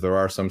Cs, there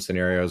are some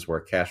scenarios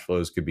where cash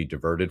flows could be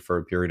diverted for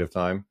a period of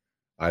time,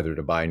 either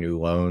to buy new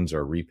loans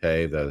or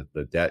repay the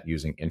debt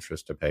using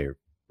interest to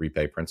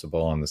repay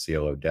principal on the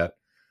CLO debt.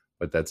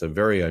 But that's a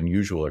very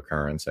unusual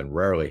occurrence and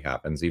rarely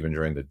happens, even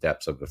during the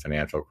depths of the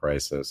financial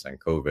crisis and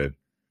COVID.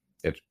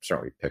 It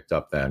certainly picked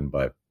up then,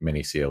 but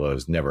many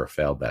CLOs never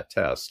failed that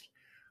test.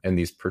 And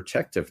these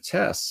protective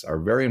tests are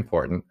very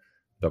important.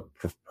 The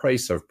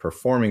price of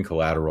performing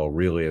collateral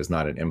really is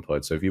not an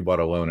input. So if you bought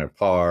a loan at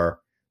par,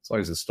 as long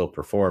as it's still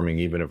performing,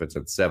 even if it's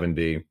at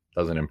 70,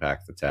 doesn't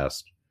impact the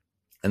test.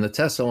 And the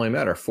tests only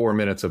matter 4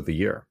 minutes of the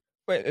year.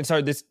 Wait, and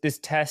sorry, this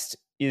test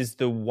is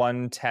the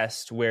one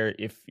test where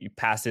if it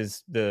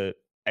passes, the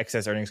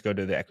excess earnings go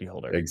to the equity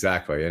holder.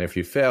 Exactly. And if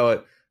you fail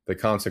it, the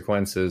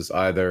consequences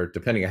either,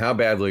 depending on how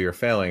badly you're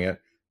failing it,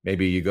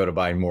 maybe you go to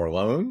buy more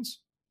loans,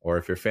 or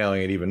if you're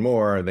failing it even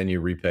more, then you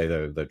repay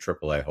the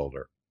AAA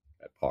holder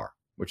at par,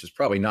 which is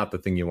probably not the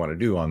thing you want to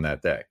do on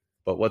that day.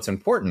 But what's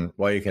important,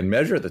 while you can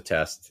measure the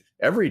test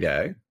every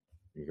day,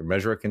 you can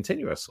measure it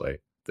continuously,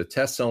 the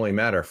tests only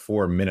matter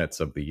 4 minutes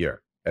of the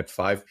year at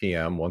 5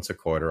 p.m. once a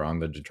quarter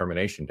on the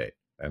determination date.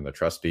 And the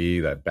trustee,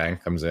 that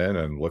bank comes in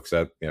and looks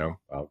at,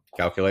 I'll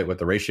calculate what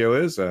the ratio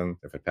is. And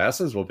if it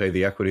passes, we'll pay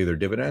the equity their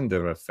dividend.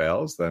 And if it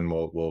fails, then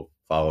we'll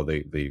follow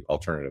the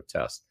alternative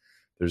test.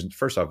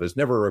 First off, there's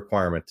never a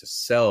requirement to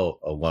sell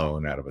a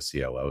loan out of a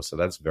CLO. So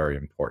that's very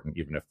important,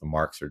 even if the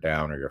marks are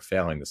down or you're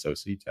failing the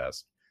SOC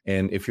test.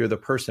 And if you're the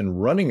person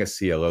running a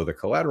CLO, the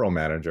collateral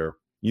manager,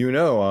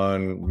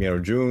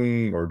 on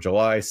June or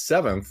July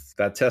 7th,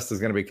 that test is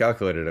going to be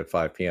calculated at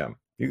 5 p.m.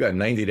 You got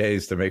 90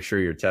 days to make sure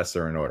your tests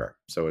are in order.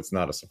 So it's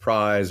not a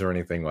surprise or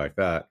anything like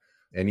that.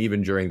 And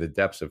even during the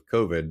depths of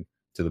COVID,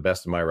 to the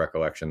best of my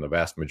recollection, the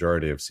vast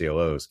majority of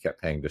CLOs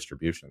kept paying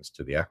distributions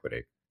to the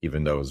equity,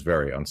 even though it was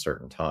very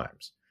uncertain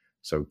times.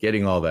 So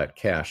getting all that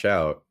cash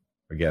out,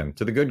 again,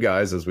 to the good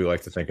guys, as we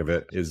like to think of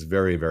it, is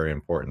very, very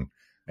important.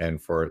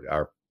 And for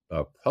our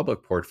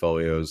public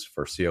portfolios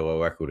for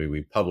CLO equity,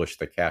 we publish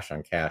the cash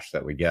on cash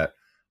that we get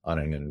on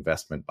an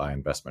investment by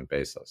investment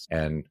basis.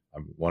 And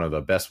one of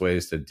the best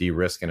ways to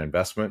de-risk an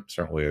investment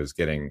certainly is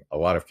getting a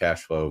lot of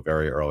cash flow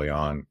very early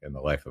on in the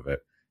life of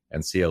it.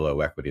 And CLO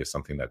equity is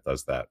something that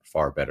does that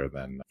far better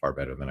than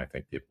I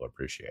think people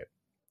appreciate.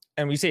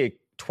 And we say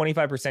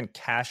 25%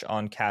 cash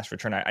on cash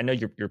return. I know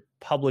your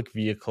public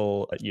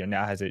vehicle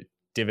now has a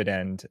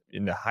dividend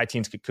in the high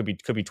teens, could be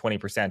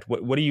 20%.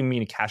 What do you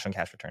mean cash on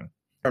cash return?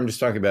 I'm just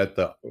talking about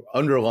the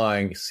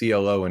underlying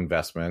CLO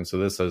investment. So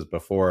this is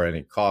before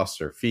any costs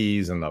or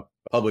fees in the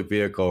public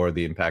vehicle or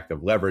the impact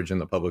of leverage in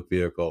the public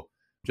vehicle.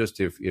 Just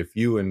if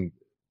you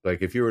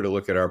were to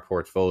look at our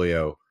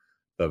portfolio,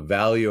 the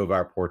value of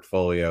our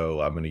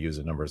portfolio, I'm going to use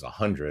the number as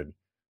 100.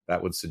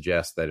 That would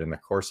suggest that in the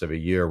course of a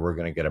year, we're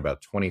going to get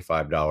about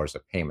 $25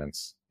 of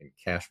payments in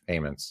cash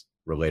payments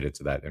related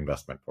to that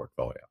investment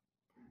portfolio.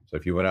 So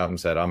if you went out and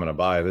said, I'm going to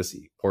buy this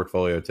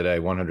portfolio today,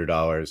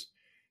 $100,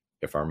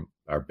 if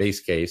our base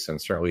case,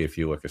 and certainly if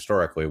you look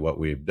historically what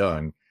we've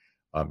done,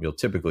 you'll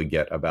typically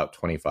get about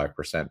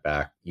 25%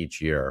 back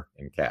each year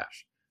in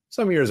cash.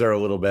 Some years are a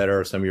little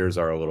better, some years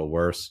are a little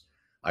worse.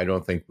 I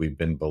don't think we've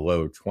been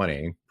below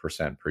 20%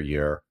 per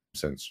year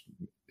since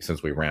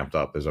we ramped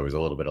up. There's always a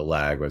little bit of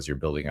lag as you're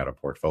building out a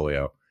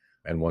portfolio.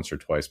 And once or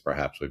twice,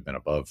 perhaps we've been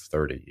above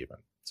 30 even.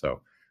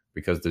 So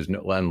because there's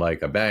no,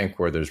 unlike a bank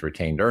where there's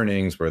retained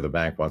earnings, where the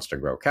bank wants to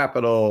grow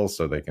capital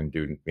so they can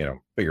do,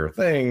 bigger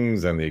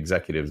things and the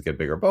executives get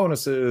bigger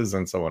bonuses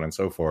and so on and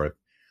so forth.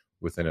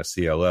 Within a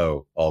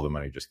CLO, all the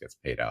money just gets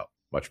paid out.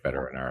 Much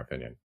better in our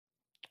opinion.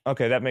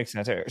 Okay, that makes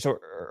sense. So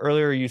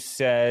earlier you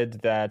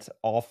said that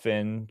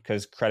often,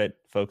 because credit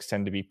folks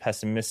tend to be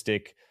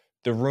pessimistic,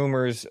 the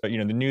rumors, the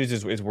news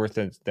is worse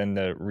than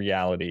the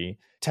reality.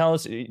 Tell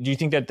us, do you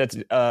think that that's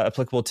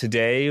applicable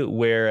today?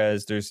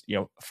 Whereas there's,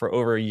 for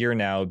over a year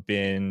now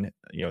been,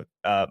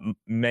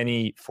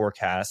 many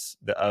forecasts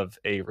of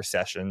a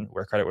recession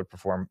where credit would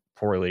perform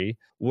poorly.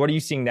 What are you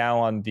seeing now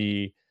on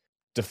the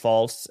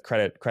defaults,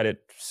 credit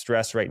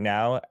stress right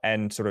now,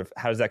 and sort of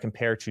how does that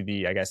compare to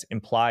the, I guess,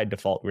 implied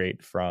default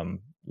rate from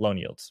loan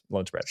yields,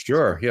 loan spreads?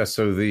 Sure. Yeah.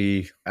 So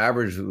the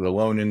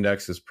loan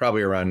index is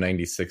probably around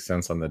 96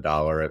 cents on the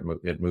dollar.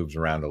 It moves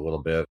around a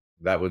little bit.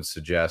 That would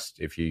suggest,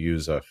 if you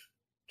use to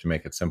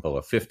make it simple,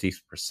 a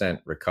 50%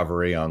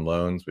 recovery on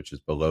loans, which is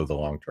below the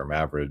long-term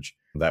average.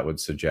 That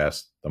would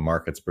suggest the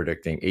market's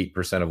predicting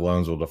 8% of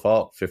loans will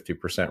default,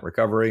 50%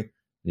 recovery, and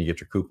you get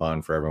your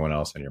coupon for everyone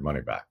else and your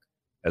money back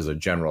as a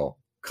general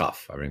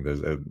cuff. I mean,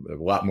 there's a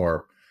lot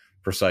more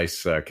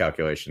precise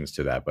calculations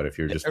to that, but if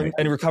you're just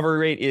and recovery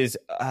rate is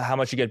how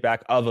much you get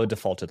back of a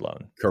defaulted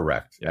loan.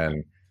 Correct. Yeah.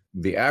 And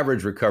the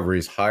average recovery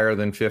is higher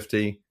than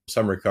 50.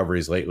 Some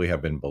recoveries lately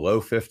have been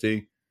below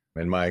 50.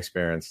 In my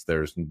experience,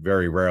 there's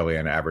very rarely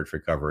an average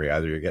recovery.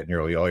 Either you get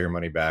nearly all your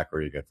money back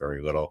or you get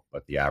very little,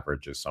 but the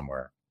average is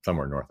somewhere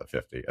north of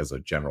 50 as a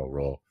general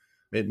rule.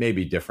 It may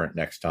be different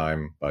next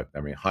time, but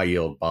I mean, high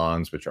yield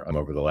bonds, which are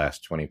over the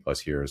last 20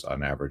 plus years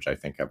on average, I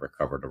think have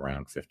recovered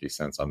around 50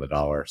 cents on the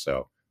dollar.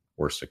 So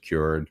we're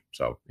secured.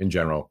 So in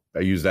general, I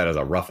use that as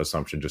a rough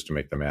assumption just to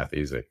make the math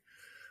easy.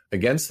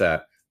 Against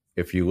that,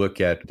 if you look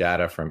at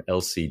data from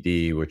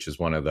LCD, which is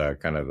one of the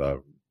kind of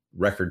the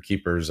record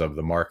keepers of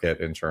the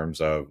market in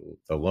terms of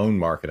the loan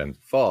market and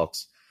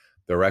defaults,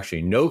 there are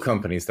actually no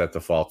companies that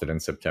defaulted in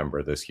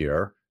September this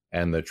year.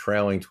 And the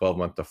trailing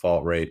 12-month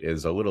default rate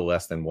is a little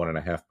less than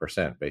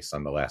 1.5% based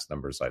on the last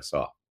numbers I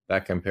saw.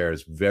 That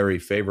compares very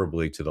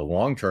favorably to the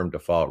long-term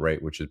default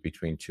rate, which is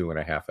between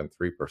 2.5% and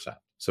 3%.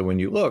 So when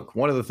you look,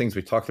 one of the things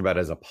we talked about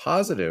as a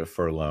positive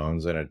for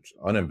loans, and it's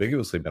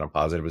unambiguously been a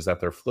positive, is that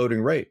they're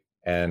floating rate.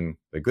 And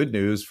the good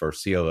news for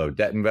CLO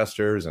debt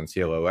investors and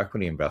CLO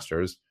equity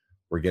investors,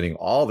 we're getting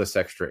all this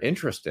extra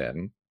interest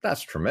in.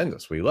 That's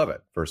tremendous. We love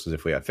it. Versus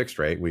if we had fixed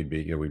rate, we'd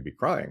be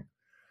crying.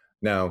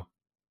 Now,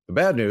 the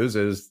bad news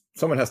is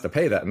someone has to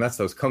pay that, and that's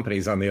those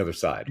companies on the other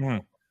side. Mm-hmm.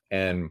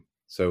 And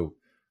so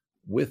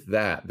with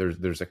that,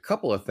 there's a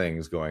couple of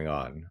things going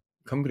on.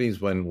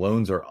 Companies, when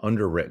loans are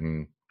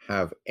underwritten,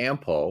 have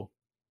ample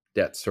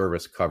debt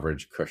service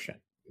coverage cushion.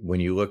 When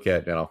you look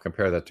at, and I'll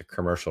compare that to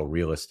commercial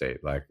real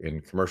estate, like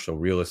in commercial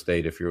real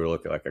estate, if you were to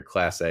look at like a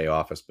Class A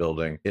office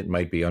building, it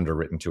might be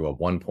underwritten to a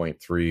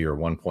 1.3 or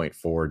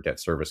 1.4 debt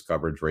service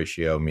coverage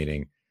ratio,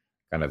 meaning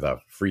kind of the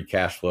free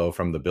cash flow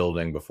from the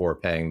building before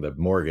paying the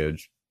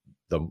mortgage.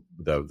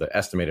 The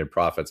estimated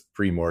profits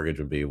pre-mortgage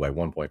would be like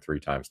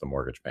 1.3 times the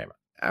mortgage payment.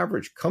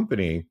 Average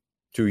company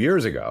 2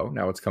 years ago,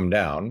 now it's come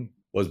down,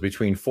 was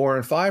between 4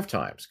 and 5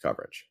 times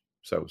coverage.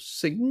 So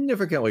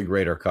significantly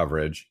greater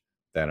coverage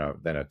than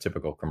a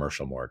typical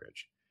commercial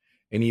mortgage.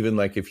 And even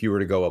like if you were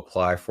to go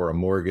apply for a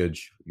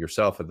mortgage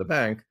yourself at the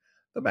bank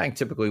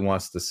typically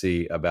wants to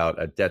see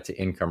about a debt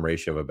to income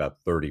ratio of about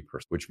 30%,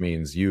 which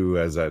means you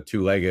as a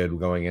two-legged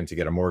going in to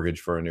get a mortgage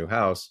for a new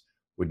house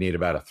would need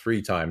about a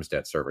 3 times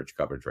debt service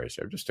coverage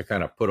ratio, just to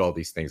kind of put all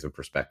these things in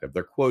perspective.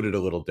 They're quoted a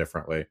little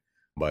differently,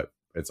 but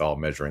it's all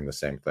measuring the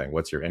same thing.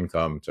 What's your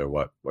income to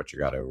what you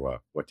got to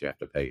what you have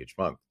to pay each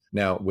month.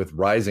 Now, with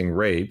rising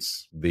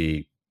rates,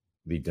 the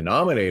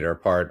denominator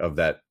part of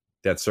that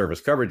debt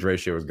service coverage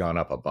ratio has gone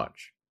up a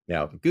bunch.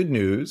 Now, the good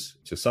news,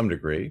 to some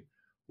degree,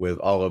 with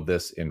all of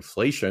this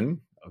inflation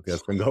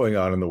that's been going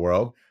on in the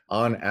world,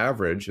 on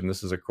average, and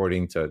this is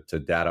according to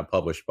data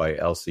published by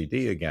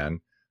LCD again,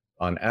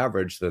 on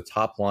average, the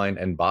top line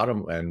and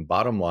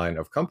bottom line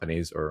of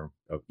companies, or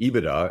of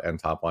EBITDA and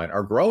top line,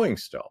 are growing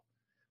still.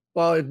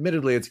 While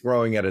admittedly it's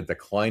growing at a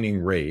declining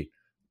rate,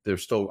 they're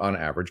still on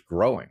average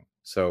growing.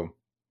 So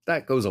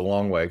that goes a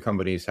long way.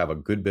 Companies have a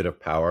good bit of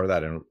power.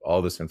 That in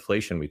all this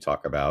inflation we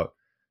talk about,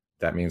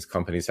 that means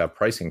companies have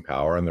pricing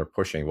power, and they're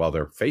pushing, while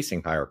they're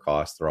facing higher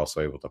costs, they're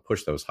also able to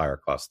push those higher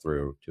costs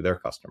through to their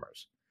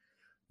customers.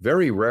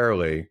 Very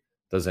rarely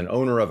does an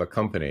owner of a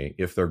company,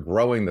 if they're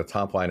growing the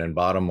top line and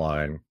bottom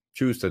line,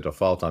 choose to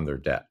default on their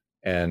debt.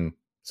 And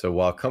so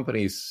while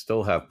companies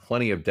still have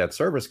plenty of debt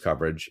service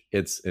coverage,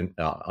 it's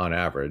on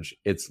average,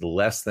 it's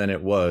less than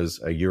it was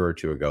a year or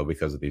two ago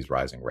because of these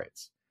rising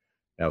rates.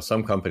 Now,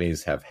 some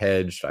companies have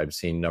hedged. I've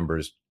seen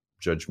numbers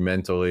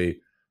judgmentally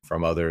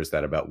from others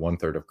that about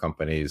 1/3 of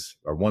companies,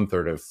 or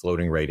 1/3 of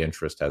floating rate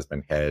interest, has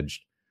been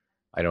hedged.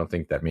 I don't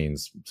think that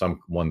means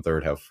some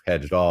 1/3 have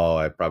hedged all.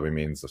 It probably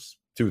means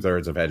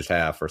 2/3 have hedged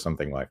half or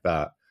something like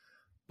that.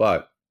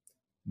 But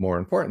more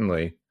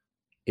importantly,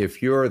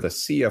 if you're the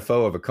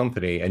CFO of a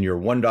company and you're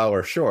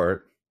 $1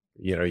 short,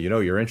 you know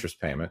your interest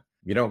payment.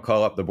 You don't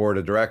call up the board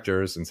of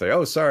directors and say,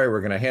 "Oh, sorry,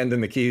 we're going to hand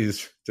in the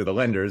keys to the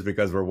lenders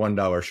because we're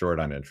 $1 short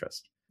on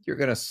interest." You're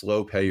going to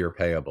slow pay your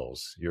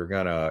payables. You're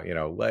going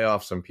to, lay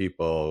off some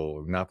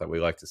people. Not that we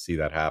like to see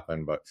that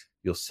happen, but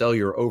you'll sell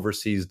your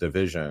overseas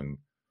division,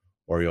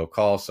 or you'll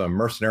call some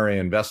mercenary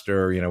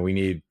investor. We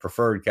need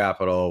preferred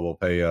capital. We'll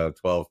pay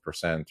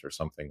 12% or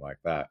something like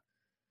that.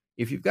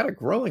 If you've got a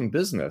growing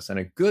business and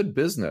a good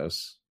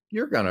business,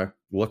 you're going to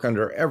look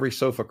under every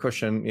sofa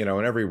cushion,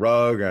 and every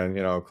rug, and,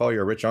 call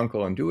your rich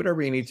uncle and do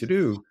whatever you need to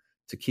do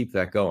to keep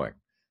that going.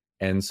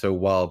 And so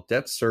while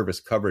debt service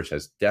coverage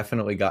has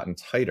definitely gotten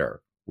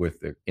tighter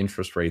with the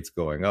interest rates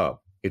going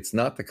up, it's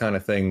not the kind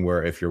of thing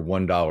where if you're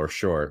 $1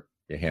 short,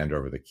 you hand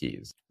over the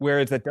keys.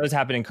 Whereas that does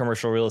happen in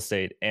commercial real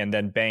estate, and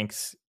then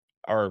banks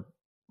are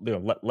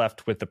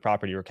left with the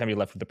property, or can be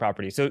left with the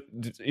property. So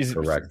is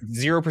Correct.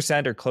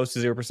 0% or close to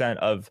 0%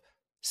 of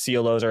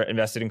CLOs are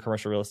invested in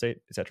commercial real estate?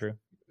 Is that true?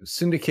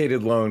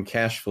 Syndicated loan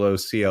cash flow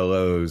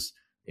CLOs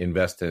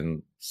invest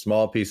in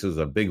small pieces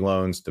of big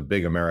loans to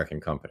big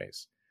American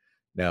companies.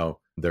 Now,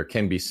 there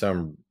can be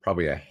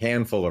probably a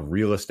handful of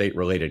real estate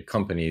related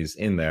companies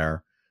in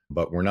there,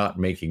 but we're not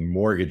making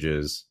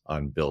mortgages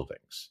on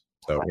buildings.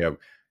 So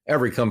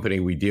every company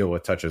we deal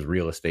with touches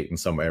real estate in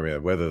some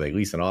area, whether they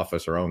lease an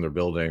office or own their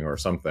building or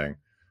something,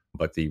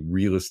 but the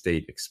real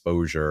estate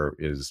exposure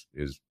is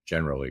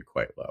generally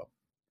quite low.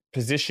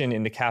 Position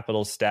in the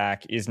capital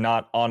stack is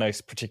not on a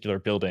particular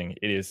building.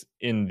 It is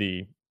in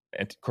the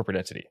corporate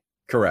entity.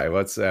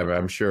 Correct.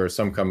 I'm sure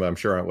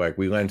like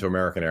we lend to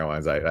American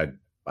Airlines.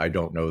 I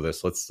don't know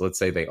this. Let's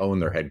say they own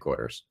their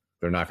headquarters.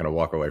 They're not going to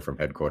walk away from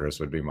headquarters,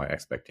 would be my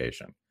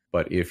expectation.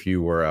 But if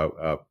you were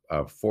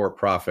a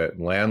for-profit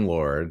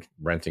landlord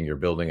renting your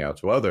building out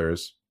to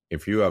others,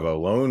 if you have a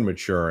loan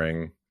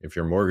maturing, if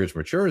your mortgage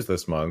matures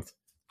this month,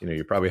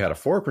 you probably had a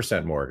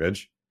 4%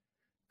 mortgage.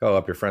 Call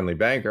up your friendly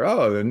banker.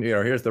 Oh, then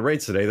here's the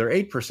rates today. They're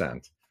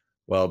 8%.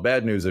 Well,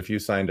 bad news. If you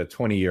signed a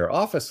 20-year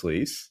office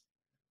lease,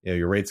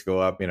 your rates go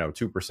up,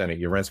 2%.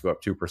 Your rents go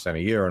up 2%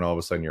 a year, and all of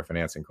a sudden your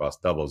financing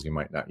cost doubles. You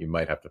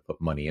might have to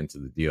put money into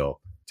the deal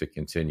to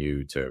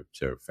continue to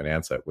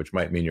finance it, which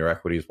might mean your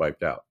equity is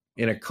wiped out.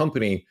 In a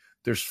company,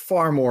 there's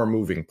far more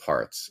moving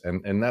parts,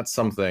 and that's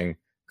something.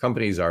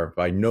 Companies are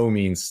by no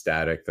means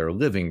static. They're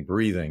living,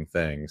 breathing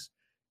things.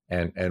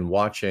 And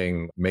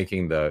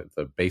making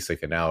the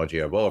basic analogy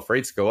of, well, if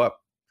rates go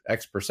up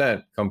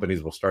X%,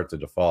 companies will start to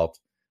default,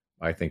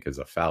 I think is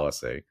a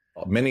fallacy.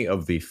 Many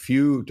of the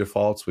few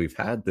defaults we've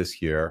had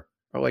this year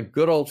are like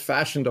good old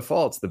fashioned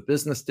defaults. The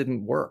business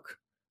didn't work.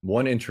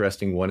 One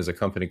interesting one is a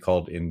company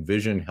called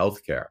Envision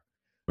Healthcare.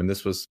 When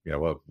this was,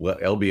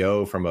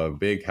 LBO from a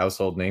big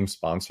household name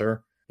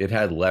sponsor, it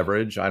had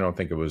leverage. I don't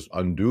think it was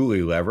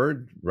unduly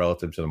levered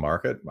relative to the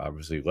market.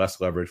 Obviously,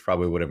 less leverage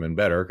probably would have been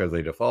better because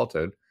they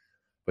defaulted.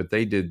 But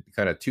they did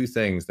kind of two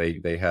things. They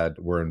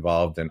were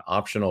involved in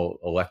optional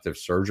elective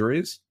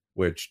surgeries,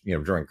 which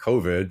during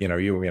COVID,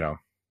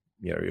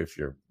 if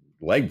your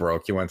leg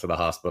broke, you went to the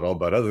hospital.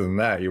 But other than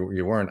that,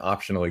 you weren't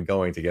optionally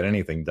going to get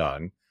anything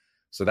done.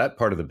 So that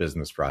part of the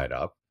business dried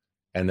up.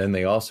 And then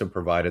they also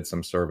provided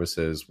some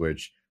services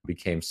which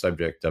became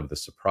subject of the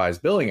Surprise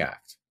Billing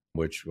Act.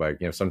 which, like,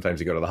 sometimes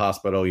you go to the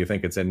hospital, you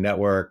think it's in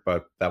network,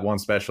 but that one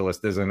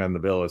specialist isn't, and the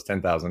bill is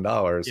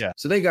 $10,000. Yeah.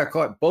 So they got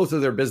caught. Both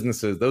of their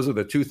businesses, those are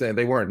the two things.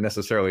 They weren't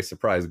necessarily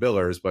surprise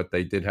billers, but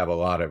they did have a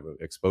lot of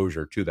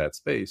exposure to that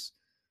space.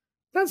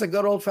 That's a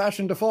good old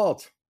fashioned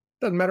default.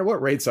 Doesn't matter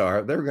what rates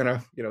are. They're going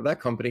to,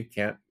 that company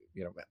can't,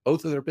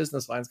 both of their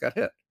business lines got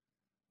hit.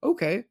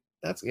 Okay.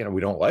 That's, we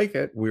don't like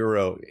it. We were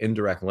an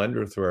indirect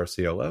lender through our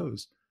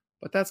CLOs,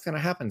 but that's going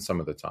to happen some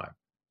of the time.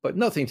 But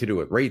nothing to do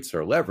with rates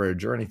or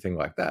leverage or anything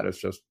like that. It's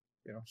just,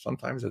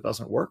 sometimes it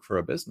doesn't work for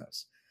a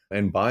business.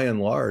 And by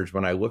and large,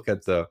 when I look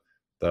at the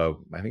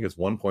I think it's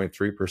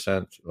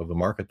 1.3% of the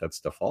market that's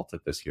defaulted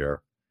this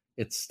year,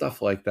 it's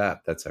stuff like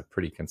that. That's a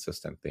pretty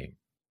consistent theme.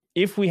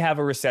 If we have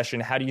a recession,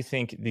 how do you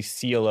think the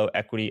CLO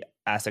equity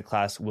asset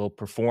class will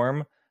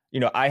perform?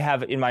 I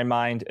have in my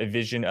mind a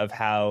vision of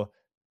how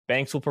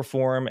banks will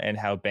perform and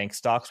how bank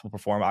stocks will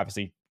perform,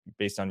 obviously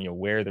based on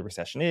where the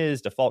recession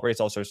is, default rates,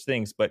 all sorts of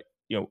things. But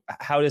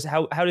how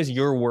does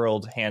your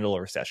world handle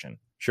a recession?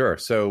 Sure.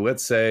 So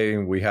let's say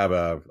we have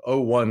a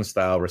 01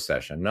 style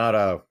recession, not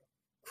a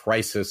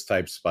crisis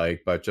type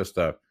spike, but just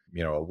a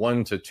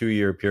 1 to 2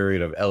 year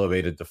period of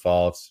elevated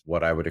defaults.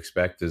 What I would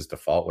expect is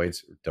default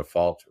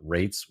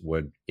rates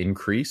would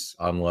increase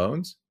on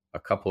loans a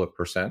couple of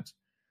percent.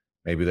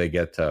 Maybe they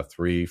get to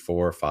 3,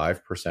 4,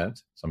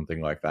 5%,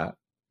 something like that.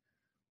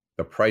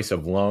 The price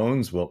of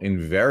loans will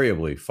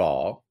invariably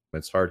fall.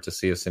 It's hard to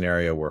see a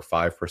scenario where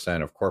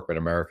 5% of corporate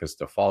America is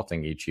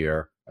defaulting each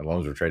year and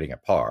loans are trading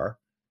at par.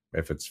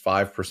 If it's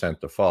 5%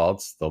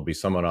 defaults, there'll be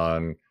someone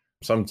on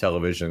some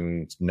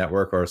television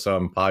network or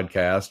some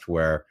podcast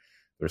where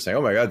they're saying,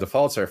 oh my God,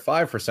 defaults are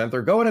 5%.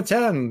 They're going to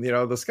 10.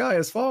 The sky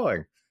is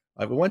falling.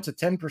 It went to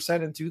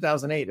 10% in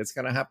 2008. It's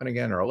going to happen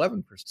again, or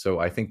 11%. So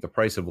I think the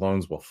price of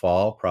loans will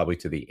fall probably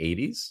to the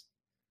 80s,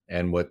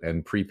 and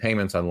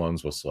prepayments on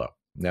loans will slow.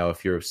 Now,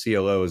 if your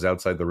CLO is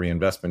outside the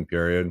reinvestment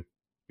period,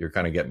 you're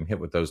kind of getting hit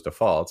with those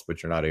defaults,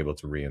 but you're not able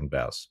to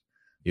reinvest.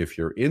 If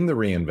you're in the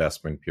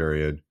reinvestment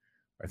period,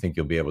 I think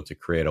you'll be able to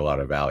create a lot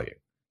of value.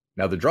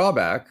 Now, the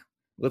drawback,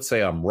 let's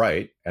say I'm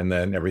right, and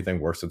then everything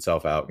works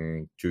itself out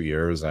in 2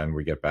 years and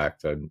we get back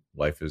to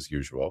life as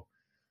usual.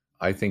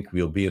 I think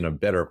we'll be in a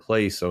better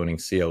place owning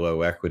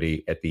CLO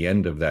equity at the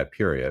end of that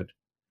period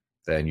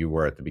than you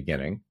were at the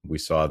beginning. We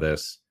saw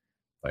this,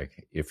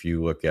 like if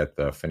you look at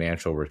the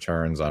financial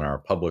returns on our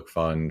public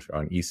fund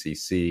on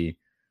ECC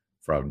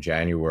from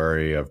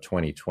January of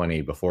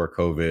 2020 before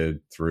COVID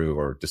through,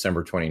 or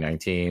December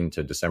 2019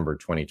 to December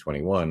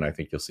 2021, I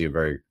think you'll see a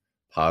very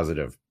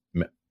positive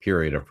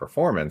period of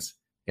performance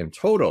in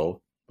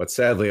total, but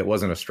sadly, it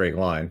wasn't a straight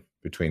line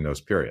between those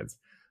periods.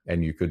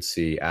 And you could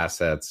see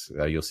assets,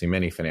 you'll see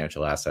many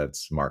financial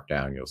assets marked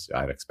down.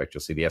 I'd expect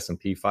you'll see the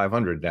S&P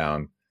 500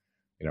 down,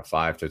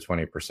 5 to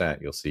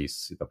 20%. You'll see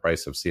the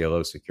price of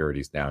CLO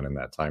securities down in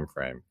that time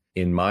frame.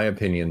 In my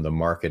opinion, the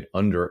market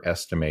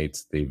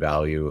underestimates the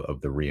value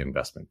of the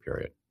reinvestment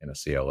period in a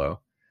CLO.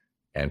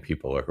 And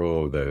people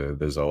are,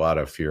 there's a lot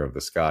of fear of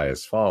the sky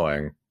is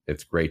falling.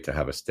 It's great to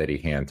have a steady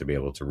hand to be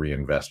able to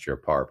reinvest your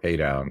par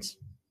paydowns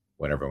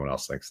when everyone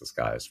else thinks the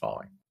sky is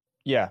falling.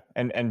 Yeah,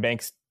 and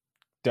banks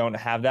don't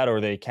have that,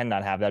 or they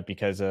cannot have that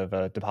because of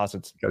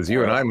deposits. Because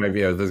you and I might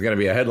be, there's going to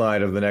be a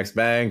headline of the next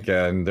bank,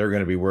 and they're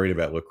going to be worried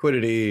about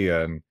liquidity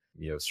and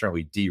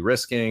certainly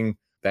de-risking.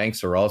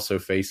 Banks are also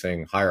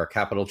facing higher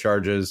capital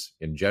charges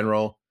in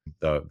general.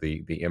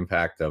 The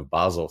impact of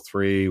Basel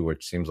III,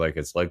 which seems like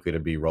it's likely to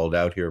be rolled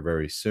out here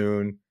very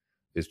soon,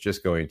 is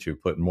just going to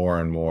put more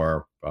and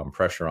more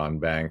pressure on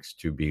banks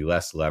to be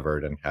less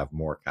levered and have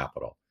more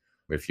capital.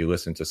 If you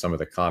listen to some of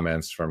the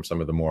comments from some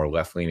of the more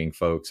left-leaning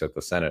folks at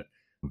the Senate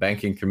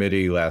Banking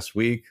Committee last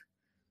week,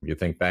 you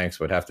think banks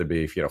would have to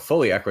be,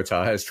 fully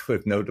equitized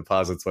with no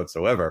deposits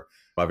whatsoever.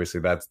 Obviously,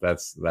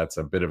 that's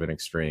a bit of an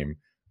extreme,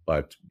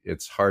 but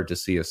it's hard to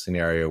see a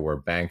scenario where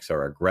banks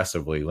are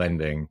aggressively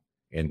lending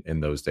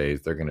in those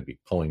days. They're going to be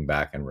pulling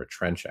back and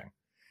retrenching.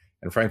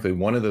 And frankly,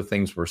 one of the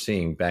things we're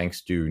seeing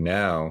banks do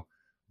now,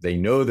 they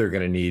know they're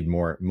going to need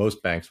more.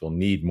 Most banks will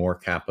need more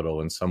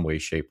capital in some way,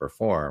 shape, or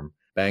form.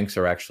 Banks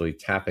are actually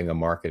tapping a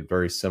market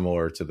very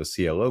similar to the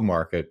CLO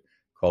market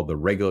called the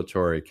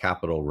regulatory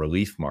capital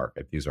relief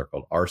market. These are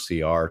called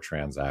RCR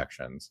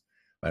transactions.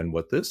 And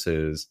what this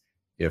is,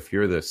 if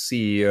you're the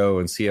CEO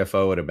and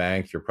CFO at a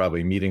bank, you're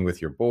probably meeting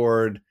with your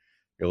board.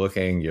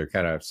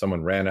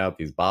 Someone ran out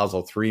these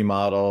Basel III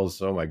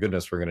models. Oh my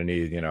goodness, we're going to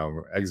need,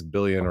 X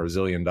billion or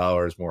zillion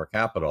dollars more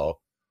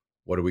capital.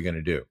 What are we going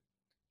to do?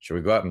 Should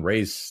we go out and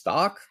raise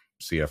stock?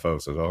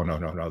 CFO says, oh,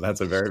 no,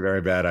 that's a very,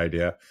 very bad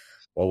idea.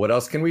 Well, what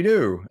else can we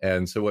do?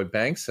 And so what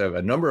banks have,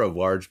 a number of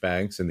large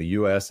banks in the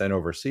US and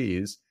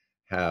overseas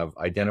have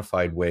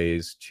identified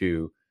ways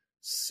to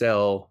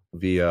sell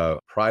via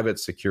private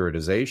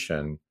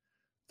securitization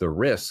the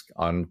risk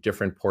on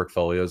different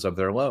portfolios of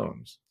their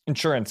loans.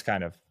 Insurance,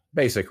 kind of.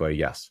 Basically,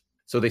 yes.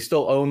 So they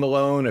still own the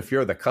loan if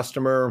you're the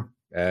customer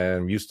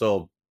and you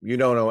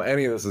don't know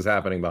any of this is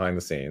happening behind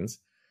the scenes.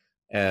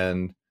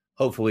 And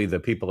hopefully the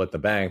people at the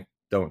bank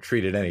don't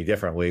treat it any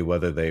differently,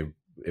 whether they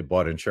it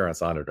bought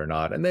insurance on it or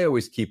not. And they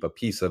always keep a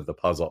piece of the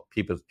puzzle,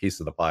 piece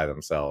of the pie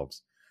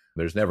themselves.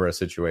 There's never a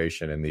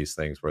situation in these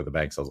things where the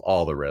bank sells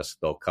all the risk.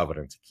 They'll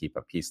covenant to keep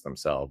a piece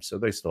themselves. So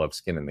they still have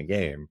skin in the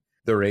game.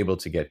 They're able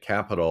to get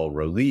capital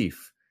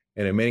relief.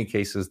 And in many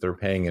cases, they're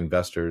paying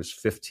investors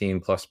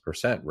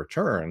 15+%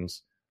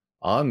 returns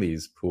on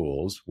these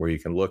pools where you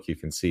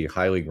can see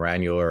highly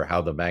granular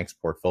how the bank's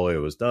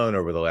portfolio was done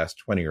over the last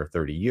 20 or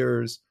 30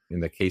 years.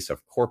 In the case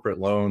of corporate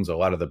loans, a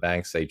lot of the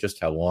banks say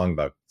just how long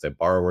the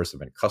borrowers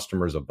have been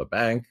customers of the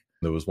bank.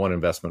 There was one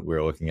investment we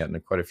were looking at,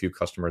 and quite a few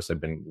customers had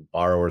been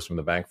borrowers from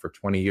the bank for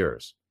 20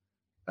 years.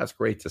 That's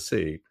great to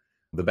see.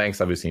 The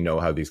banks obviously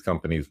know how these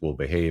companies will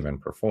behave and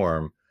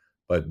perform,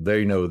 but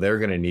they know they're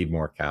going to need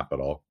more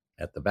capital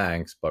at the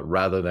banks. But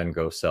rather than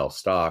go sell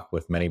stock,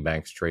 with many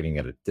banks trading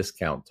at a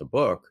discount to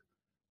book,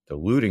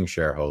 diluting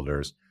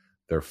shareholders,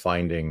 they're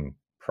finding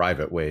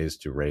private ways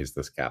to raise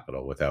this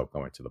capital without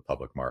going to the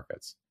public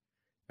markets.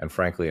 And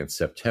frankly, in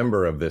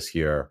September of this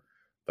year,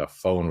 the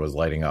phone was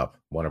lighting up.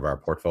 One of our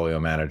portfolio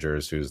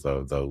managers, who's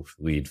the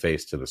lead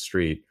face to the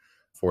street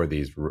for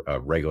these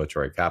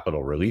regulatory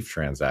capital relief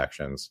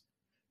transactions,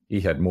 he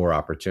had more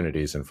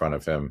opportunities in front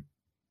of him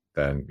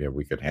than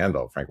we could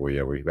handle.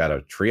 Frankly, we had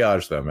to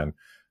triage them. And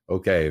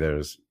okay,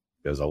 there's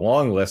a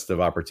long list of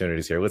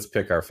opportunities here. Let's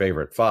pick our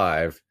favorite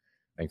 5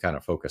 and kind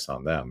of focus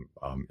on them.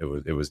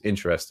 It was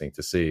interesting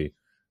to see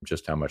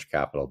just how much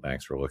capital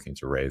banks were looking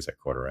to raise at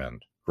quarter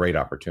end. Great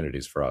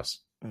opportunities for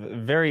us.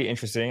 Very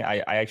interesting. I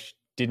actually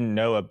didn't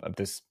know of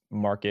this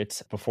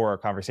market before our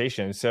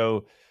conversation.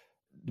 So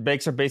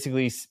banks are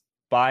basically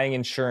buying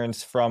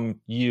insurance from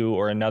you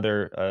or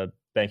another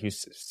bank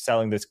who's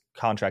selling this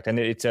contract. And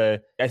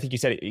I think you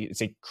said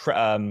it's a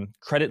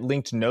credit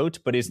linked note,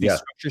 but is the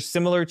structure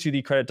similar to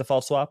the credit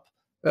default swap?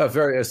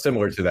 Very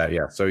similar to that,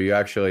 yeah.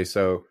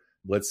 So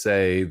let's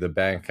say the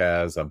bank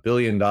has $1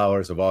 billion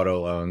of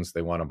auto loans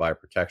they want to buy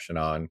protection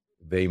on.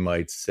 They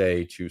might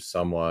say to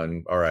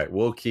someone, all right,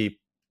 we'll keep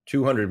a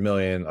 $200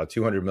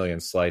 million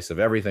slice of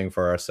everything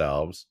for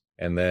ourselves.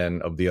 And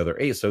then of the other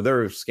 8, so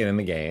they're skin in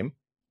the game.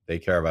 They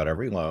care about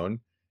every loan.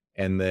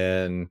 And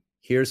then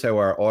here's how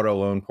our auto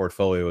loan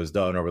portfolio is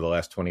done over the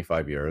last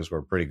 25 years.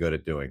 We're pretty good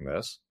at doing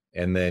this.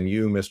 And then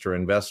you, Mr.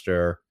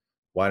 Investor,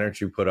 why don't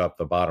you put up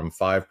the bottom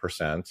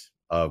 5%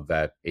 of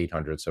that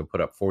 800? So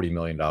put up $40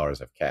 million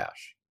of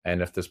cash.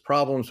 And if there's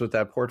problems with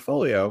that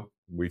portfolio,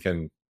 we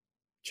can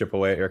chip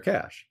away at your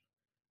cash.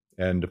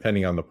 And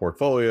depending on the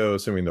portfolio,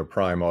 assuming they're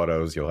prime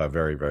autos, you'll have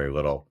very, very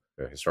little,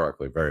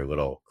 historically, very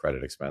little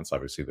credit expense.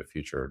 Obviously, the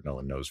future, no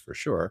one knows for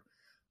sure.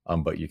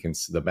 But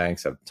the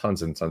banks have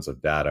tons and tons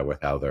of data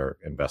with how their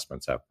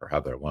investments have, or how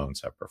their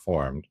loans have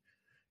performed.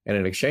 And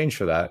in exchange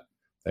for that,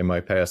 they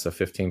might pay us a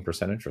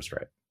 15% interest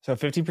rate. So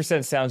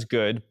 15% sounds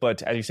good,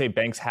 but as you say,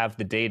 banks have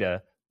the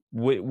data.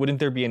 Wouldn't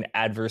there be an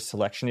adverse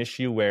selection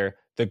issue where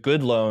the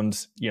good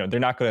loans, they're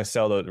not going to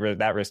sell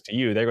that risk to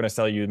you. They're going to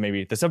sell you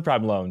maybe the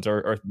subprime loans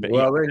or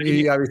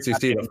you obviously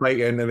see the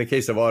FICO, and in the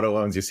case of auto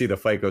loans, you see the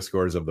FICO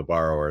scores of the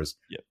borrowers.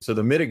 Yep. So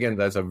the mitigant,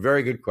 that's a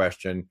very good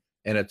question.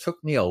 And it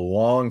took me a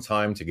long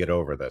time to get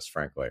over this,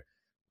 frankly.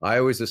 I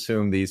always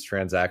assumed these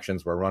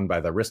transactions were run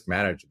by the risk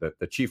manager,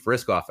 the chief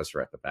risk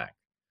officer at the bank.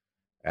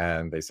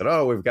 And they said,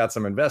 oh, we've got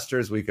some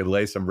investors we could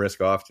lay some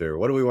risk off to.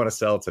 What do we want to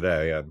sell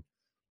today? And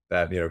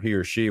that he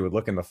or she would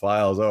look in the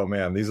files. Oh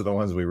man, these are the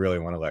ones we really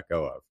want to let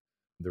go of.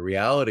 The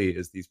reality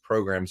is these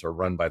programs are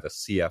run by the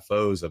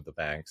CFOs of the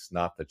banks,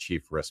 not the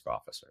chief risk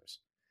officers.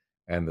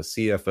 And the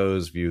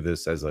CFOs view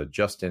this as a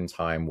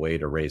just-in-time way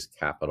to raise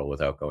capital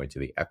without going to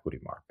the equity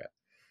market.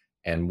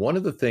 And one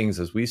of the things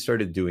as we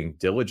started doing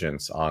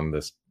diligence on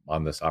this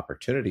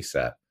opportunity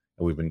set,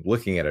 and we've been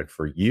looking at it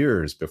for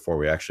years before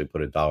we actually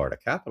put $1 to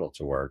capital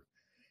to work,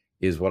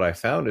 is what I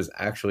found is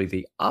actually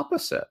the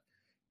opposite,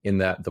 in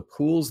that the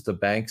pools the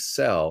banks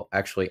sell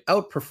actually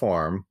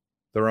outperform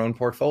their own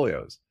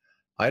portfolios.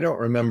 I don't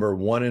remember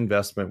one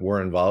investment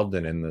we're involved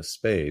in this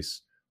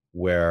space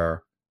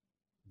where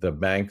the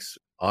bank's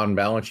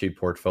on-balance sheet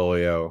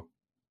portfolio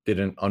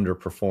didn't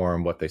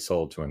underperform what they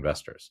sold to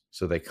investors.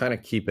 So they kind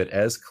of keep it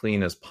as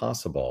clean as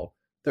possible.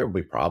 There will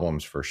be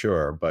problems for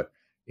sure, but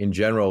in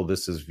general,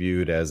 this is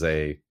viewed as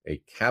a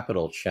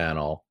capital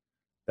channel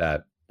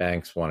that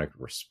banks want to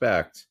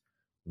respect,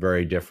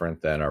 very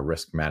different than a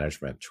risk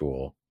management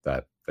tool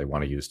that they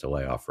want to use to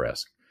lay off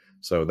risk.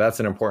 So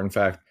that's an important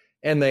fact.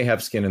 And they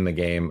have skin in the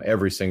game.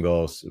 Every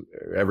single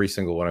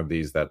one of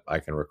these that I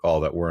can recall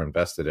that we're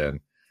invested in,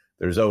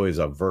 there's always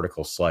a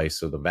vertical slice.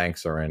 So the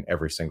banks are in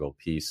every single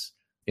piece.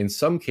 In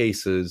some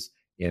cases,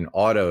 in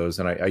autos,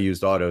 and I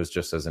used autos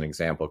just as an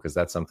example because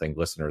that's something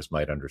listeners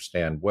might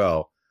understand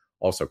well.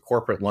 Also,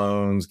 corporate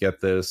loans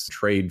get this,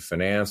 trade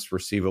finance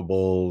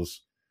receivables,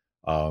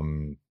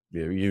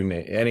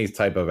 any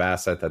type of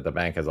asset that the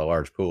bank has a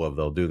large pool of,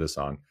 they'll do this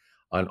on.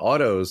 On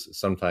autos,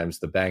 sometimes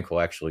the bank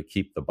will actually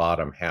keep the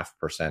bottom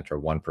 0.5%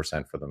 or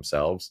 1% for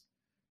themselves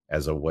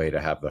as a way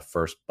to have the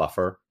first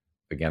buffer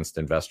against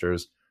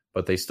investors,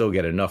 but they still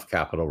get enough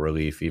capital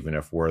relief, even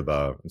if we're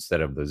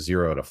instead of the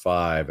 0 to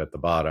 5 at the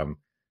bottom,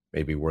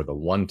 maybe we're the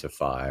 1 to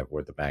 5,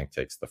 where the bank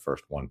takes the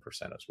first 1%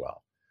 as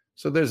well.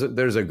 So there's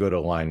a good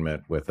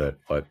alignment with it,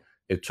 but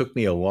it took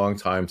me a long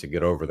time to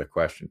get over the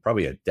question,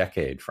 probably a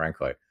decade,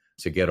 frankly,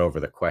 to get over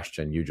the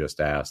question you just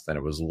asked. And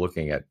it was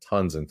looking at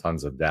tons and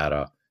tons of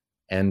data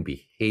and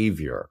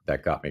behavior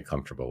that got me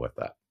comfortable with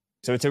that.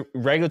 So it's a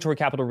regulatory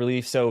capital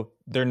relief. So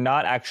they're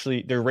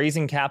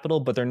raising capital,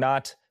 but they're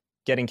not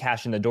getting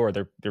cash in the door.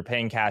 They're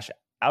paying cash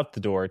out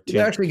the door. You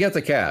actually get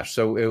the cash.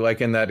 So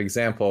like in that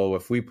example,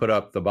 if we put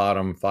up the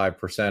bottom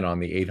 5% on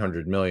the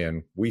 800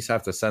 million, we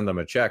have to send them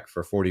a check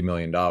for $40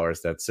 million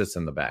that sits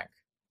in the bank.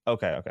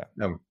 Okay.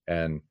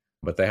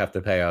 But they have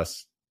to pay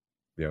us,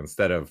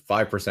 instead of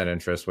 5%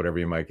 interest, whatever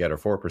you might get, or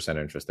 4%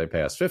 interest, they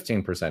pay us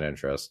 15%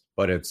 interest,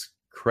 but it's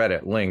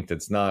credit linked.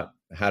 It's not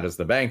how does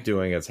the bank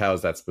doing, it's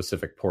how's that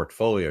specific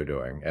portfolio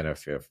doing. And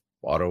if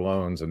auto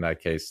loans in that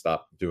case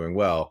stop doing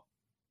well,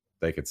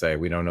 they could say,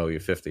 we don't owe you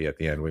 50 at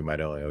the end. We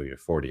might only owe you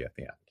 40 at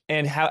the end.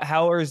 And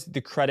how is the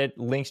credit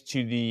linked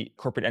to the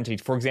corporate entity?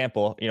 For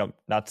example,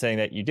 not saying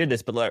that you did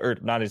this, but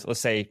let's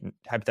say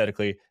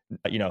hypothetically,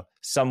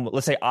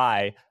 let's say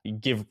I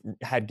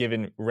had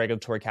given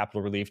regulatory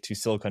capital relief to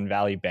Silicon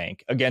Valley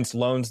Bank against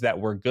loans that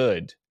were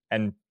good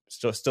and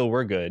still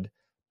were good,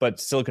 but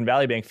Silicon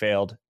Valley Bank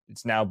failed.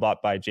 It's now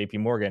bought by JP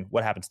Morgan.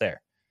 What happens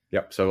there?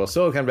 Yep. So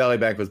Silicon Valley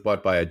Bank was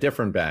bought by a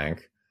different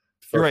bank,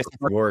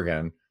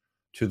 Morgan.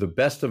 To the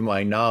best of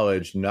my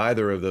knowledge,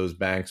 neither of those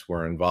banks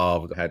were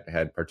involved,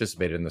 had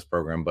participated in this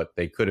program, but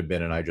they could have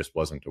been, and I just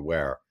wasn't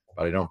aware.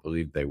 But I don't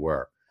believe they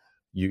were.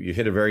 You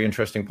hit a very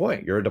interesting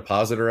point. You're a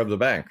depositor of the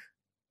bank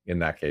in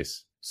that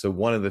case. So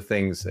one of the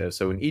things,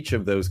 so in each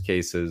of those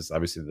cases,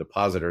 obviously the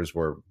depositors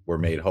were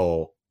made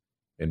whole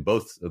in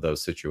both of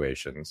those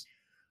situations.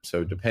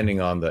 So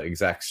depending on the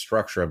exact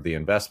structure of the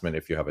investment,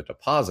 if you have a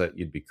deposit,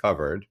 you'd be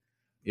covered.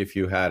 If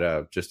you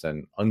had just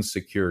an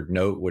unsecured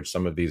note, which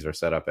some of these are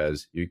set up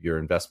as, your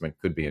investment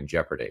could be in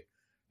jeopardy.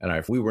 And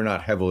if we were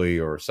not heavily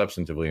or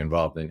substantively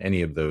involved in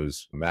any of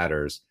those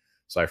matters,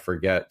 so I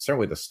forget,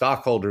 certainly the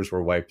stockholders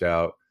were wiped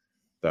out,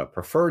 the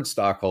preferred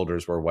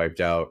stockholders were wiped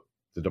out,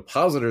 the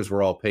depositors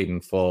were all paid in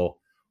full.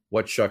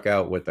 What shook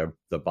out with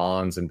the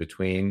bonds in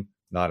between,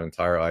 not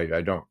entirely.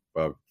 I don't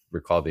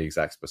recall the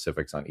exact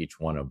specifics on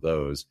each one of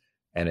those,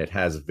 and it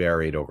has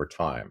varied over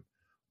time.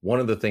 One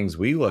of the things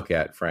we look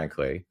at,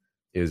 frankly,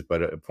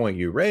 but a point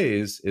you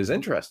raise is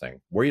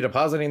interesting. Where are you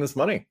depositing this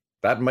money?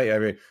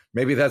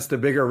 Maybe that's the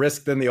bigger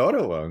risk than the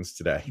auto loans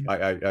today.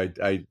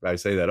 I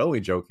say that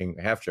only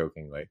half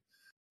jokingly.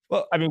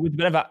 Well, with the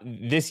benefit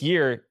this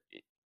year,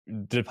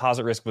 the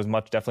deposit risk was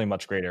definitely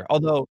much greater.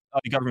 Although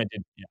the government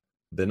did. Yeah.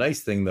 The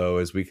nice thing, though,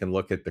 is we can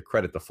look at the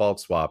credit default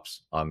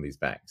swaps on these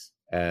banks.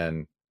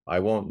 And I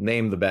won't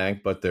name the bank,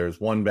 but there's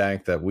one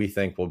bank that we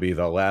think will be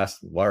the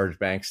last large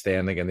bank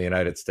standing in the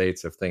United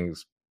States if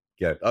things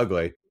get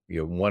ugly.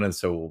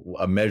 So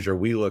a measure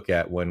we look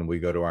at when we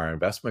go to our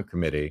investment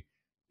committee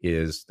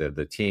is that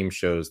the team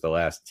shows the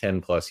last 10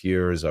 plus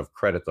years of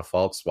credit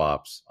default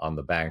swaps on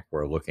the bank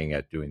we're looking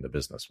at doing the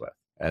business with.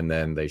 And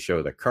then they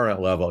show the current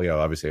level,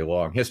 obviously a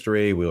long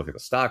history. We look at the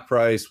stock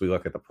price, we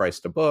look at the price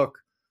to book.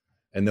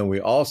 And then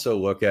we also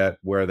look at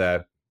where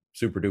that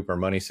super duper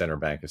money center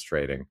bank is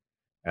trading.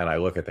 And I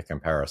look at the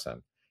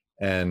comparison.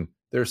 And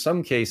there's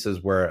some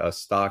cases where a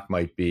stock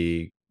might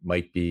be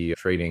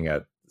trading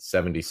at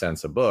 70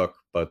 cents a book,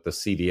 but the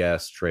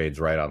CDS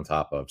trades right on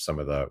top of some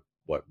of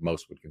what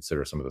most would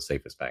consider some of the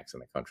safest banks in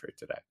the country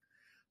today.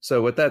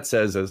 So what that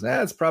says is,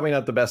 it's probably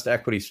not the best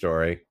equity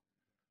story,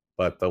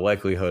 but the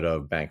likelihood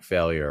of bank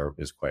failure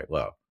is quite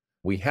low.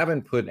 We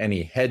haven't put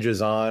any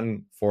hedges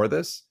on for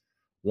this.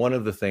 One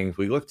of the things,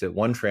 we looked at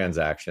one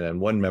transaction and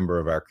one member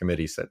of our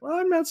committee said, well,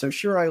 I'm not so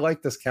sure I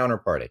like this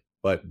counterparty,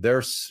 but their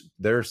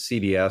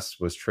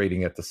CDS was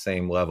trading at the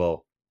same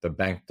level. The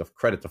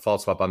credit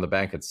default swap on the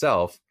bank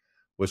itself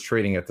was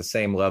trading at the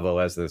same level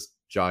as this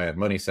giant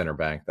money center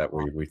bank that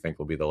we think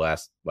will be the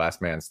last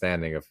man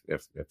standing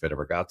if it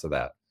ever got to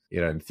that.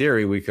 In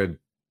theory, we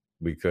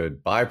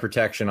could buy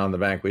protection on the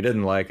bank we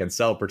didn't like and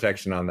sell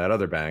protection on that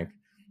other bank.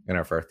 And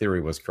if our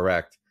theory was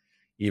correct,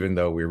 even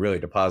though we really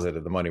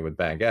deposited the money with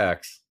Bank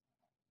X,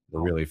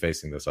 we're really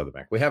facing this other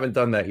bank. We haven't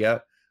done that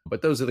yet,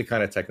 but those are the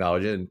kind of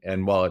technology.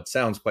 And while it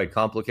sounds quite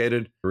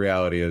complicated, the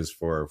reality is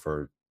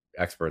for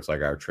experts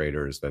like our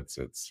traders, that's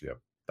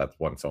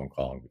one phone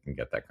call and we can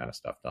get that kind of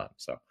stuff done.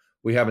 So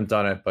we haven't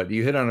done it, but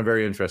you hit on a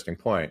very interesting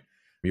point.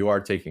 You are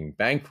taking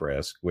bank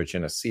risk, which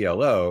in a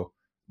CLO,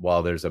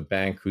 while there's a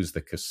bank who's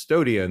the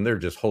custodian, they're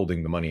just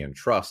holding the money in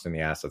trust and the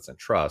assets in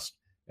trust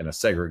in a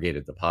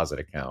segregated deposit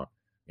account.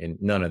 In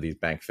none of these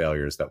bank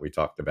failures that we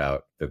talked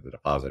about, did the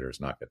depositors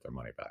not get their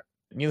money back.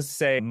 Needless to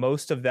say,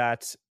 most of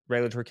that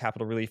regulatory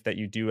capital relief that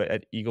you do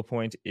at Eagle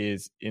Point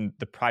is in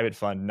the private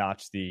fund,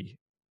 not the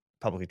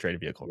publicly traded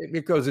vehicle.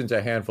 It goes into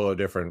a handful of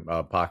different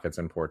pockets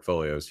and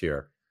portfolios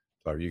here.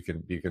 So you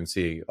can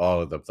see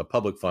all of the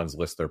public funds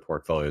list their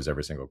portfolios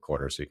every single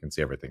quarter, so you can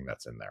see everything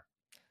that's in there.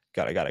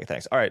 Got it.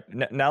 Thanks. All right.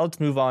 Now let's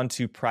move on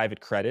to private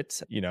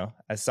credit.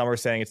 As some are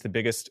saying it's the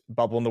biggest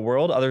bubble in the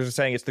world, others are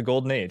saying it's the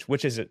golden age.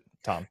 Which is it,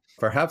 Tom?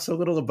 Perhaps a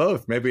little of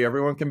both. Maybe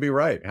everyone can be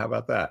right. How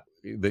about that?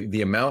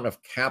 The amount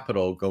of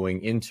capital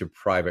going into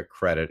private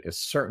credit is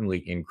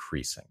certainly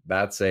increasing.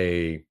 That's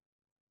a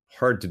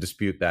hard to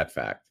dispute that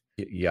fact.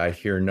 Yeah, I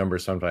hear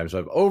numbers sometimes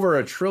of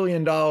over $1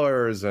 trillion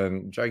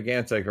and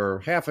gigantic, or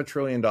 $500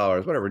 billion,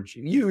 whatever,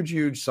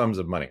 huge sums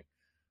of money.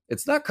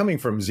 It's not coming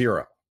from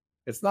zero.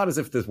 It's not as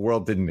if this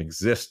world didn't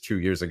exist 2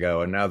 years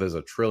ago and now there's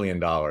 $1 trillion,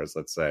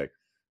 let's say,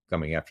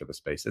 coming after the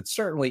space. It's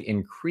certainly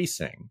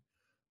increasing,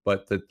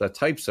 but the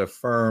types of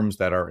firms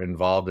that are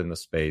involved in the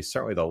space,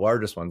 certainly the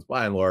largest ones,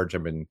 by and large,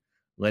 have been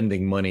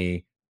lending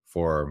money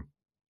for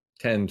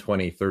 10,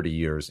 20, 30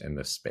 years in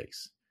this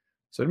space.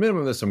 So at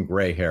minimum, there's some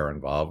gray hair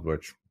involved,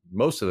 which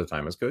most of the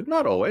time is good.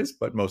 Not always,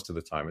 but most of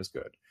the time is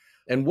good.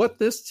 And what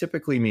this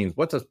typically means,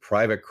 what does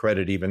private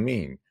credit even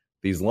mean?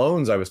 These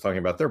loans I was talking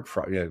about, they're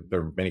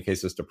in many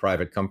cases to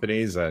private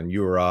companies, and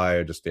you or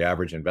I, just the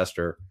average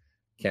investor,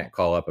 can't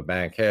call up a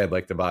bank, hey, I'd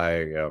like to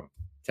buy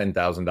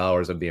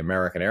 $10,000 of the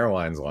American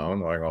Airlines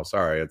loan. Like, oh,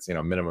 sorry, it's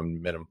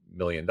minimum $1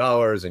 million,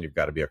 and you've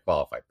got to be a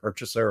qualified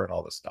purchaser and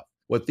all this stuff.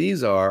 What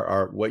these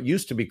are what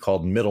used to be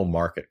called middle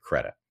market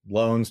credit,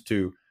 loans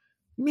to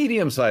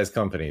medium-sized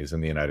companies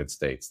in the United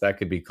States. That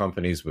could be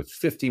companies with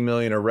 50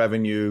 million of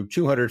revenue,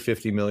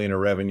 250 million of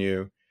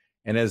revenue.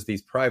 And as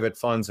these private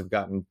funds have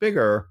gotten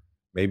bigger,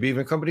 maybe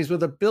even companies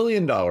with $1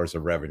 billion of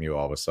revenue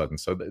all of a sudden.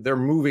 So they're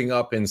moving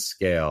up in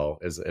scale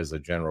as a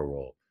general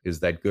rule.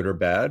 Is that good or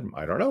bad?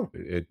 I don't know.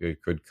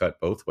 It could cut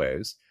both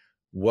ways.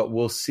 What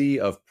we'll see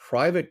of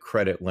private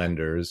credit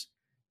lenders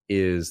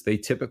is they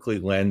typically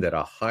lend at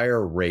a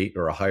higher rate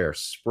or a higher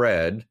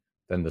spread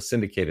than the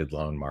syndicated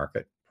loan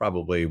market,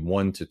 probably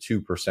 1%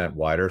 to 2%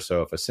 wider.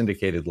 So if a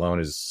syndicated loan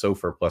is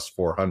SOFR plus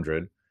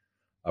 400,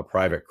 a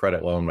private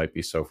credit loan might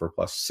be SOFR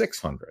plus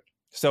 600.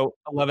 So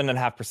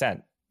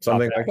 11.5%.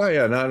 Something like that.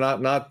 Yeah,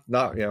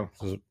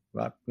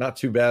 not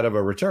too bad of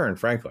a return,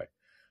 frankly.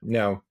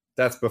 Now,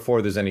 that's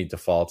before there's any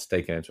defaults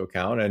taken into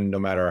account. And no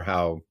matter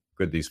how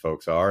good these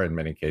folks are, in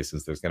many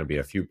cases, there's going to be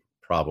a few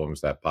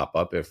problems that pop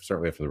up,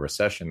 certainly if the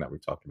recession that we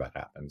talked about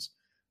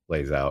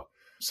lays out.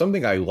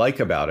 Something I like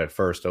about it,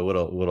 first, a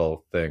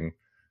little thing,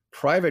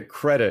 private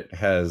credit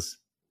has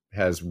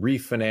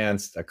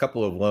refinanced a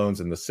couple of loans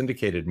in the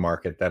syndicated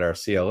market that our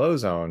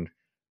CLOs owned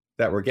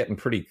that were getting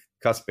pretty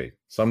cuspy,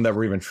 some that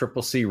were even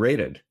CCC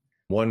rated.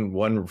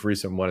 One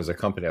recent one is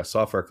a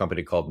software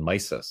company called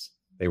Misys.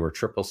 They were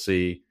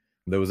CCC.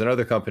 There was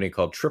another company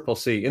called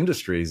CCC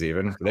Industries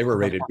even. They were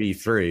rated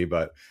B3,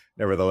 but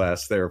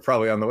nevertheless, they were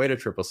probably on the way to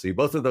CCC.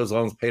 Both of those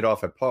loans paid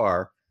off at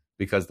par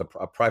because the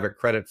private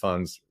credit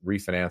funds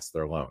refinanced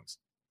their loans.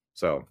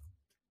 So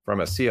from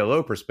a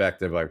CLO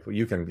perspective, like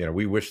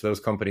we wish those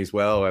companies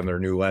well and their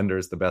new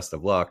lenders the best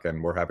of luck,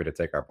 and we're happy to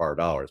take our par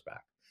dollars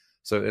back.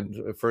 So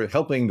for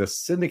helping the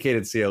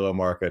syndicated CLO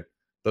market,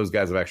 those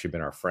guys have actually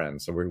been our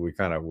friends. So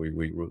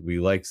we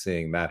like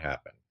seeing that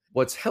happen.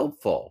 What's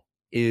helpful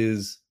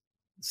is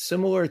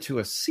similar to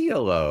a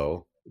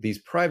CLO, these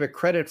private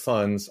credit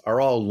funds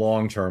are all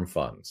long-term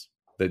funds.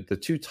 The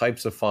two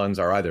types of funds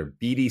are either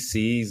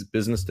BDCs,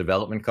 business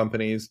development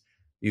companies.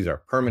 These are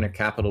permanent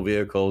capital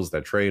vehicles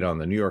that trade on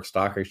the New York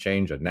Stock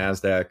Exchange and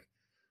NASDAQ.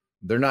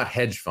 They're not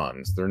hedge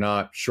funds. They're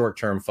not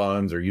short-term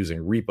funds or using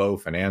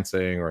repo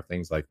financing or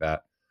things like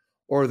that.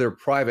 Or they're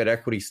private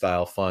equity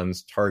style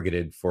funds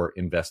targeted for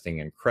investing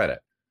in credit,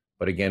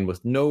 but again,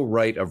 with no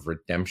right of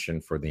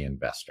redemption for the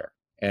investor.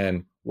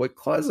 And what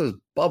causes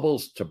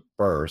bubbles to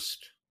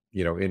burst,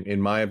 in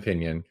my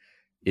opinion,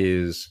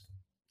 is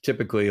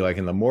typically like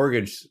in the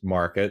mortgage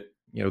market,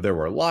 there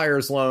were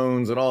liar's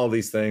loans and all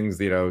these things,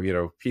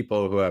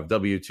 people who have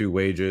W-2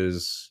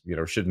 wages,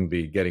 shouldn't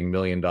be getting $1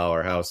 million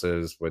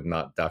houses with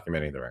not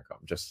documenting their income,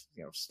 just,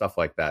 stuff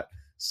like that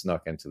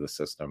snuck into the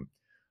system.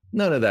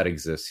 None of that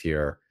exists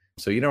here.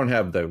 So you don't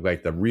have the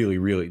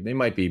really, they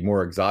might be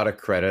more exotic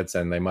credits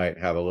and they might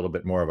have a little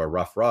bit more of a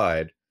rough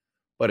ride,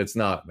 but it's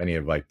not any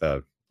of like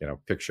the,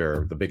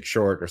 picture The Big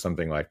Short or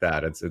something like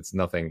that. It's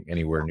nothing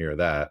anywhere near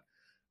that.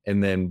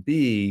 And then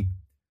B,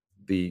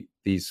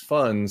 these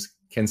funds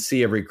can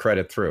see every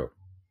credit through.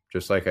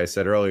 Just like I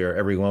said earlier,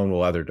 every loan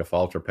will either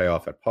default or pay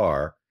off at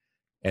par.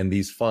 And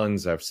these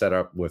funds are set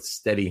up with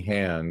steady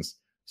hands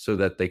so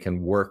that they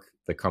can work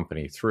the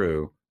company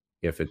through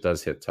if it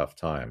does hit tough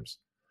times.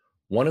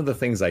 One of the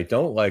things I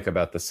don't like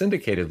about the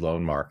syndicated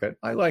loan market,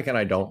 I like and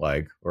I don't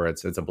like, or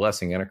it's a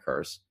blessing and a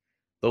curse.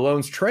 The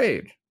loans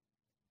trade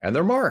and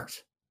they're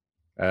marked.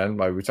 And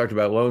we talked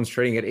about loans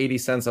trading at 80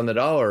 cents on the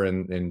dollar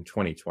in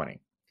 2020.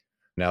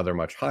 Now they're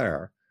much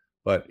higher.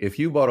 But if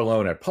you bought a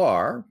loan at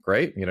par,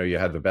 great. You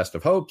had the best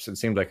of hopes. It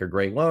seemed like a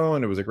great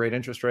loan. It was a great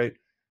interest rate.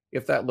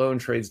 If that loan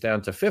trades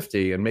down to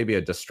 50 and maybe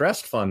a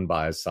distressed fund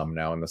buys some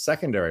now in the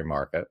secondary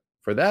market,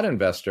 for that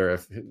investor,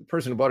 if the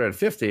person who bought it at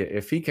 50,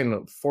 if he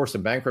can force a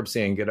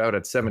bankruptcy and get out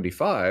at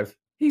 75,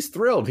 he's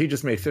thrilled. He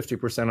just made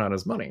 50% on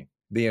his money.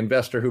 The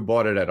investor who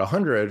bought it at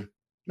 100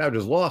 now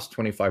just lost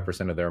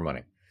 25% of their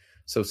money.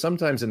 So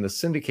sometimes in the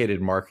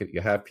syndicated market,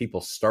 you have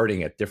people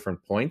starting at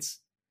different points,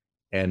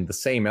 and the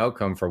same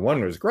outcome for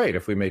one was great.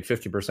 If we made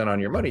 50% on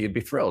your money, you'd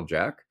be thrilled,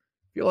 Jack.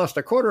 If you lost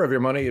a quarter of your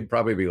money, you'd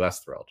probably be less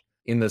thrilled.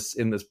 In this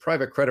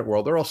private credit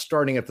world, they're all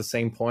starting at the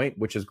same point,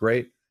 which is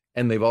great,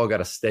 and they've all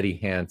got a steady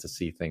hand to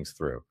see things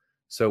through.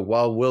 So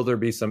while will there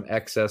be some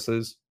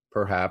excesses?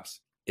 Perhaps.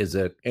 Is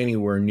it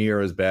anywhere near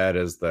as bad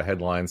as the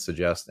headlines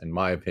suggest? In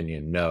my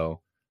opinion,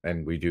 no.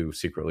 And we do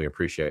secretly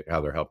appreciate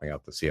how they're helping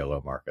out the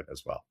CLO market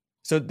as well.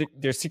 So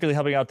they're secretly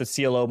helping out the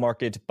CLO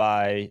market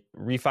by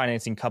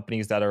refinancing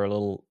companies that are a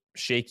little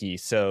shaky.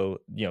 So,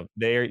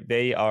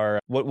 they are,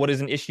 what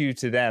is an issue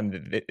to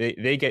them?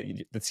 They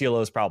get the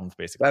CLO's problems,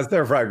 basically. That's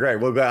their right.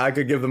 Great. Well, I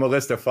could give them a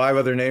list of 5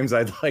 other names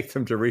I'd like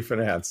them to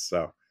refinance.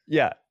 So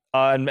yeah.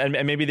 And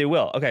maybe they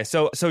will. Okay.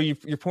 So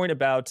your point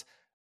about,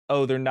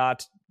 they're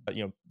not,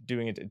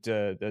 doing it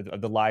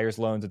the liar's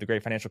loans of the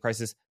great financial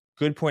crisis.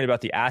 Good point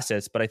about the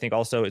assets, but I think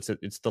also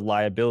it's the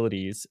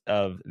liabilities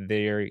of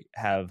they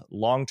have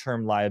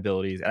long-term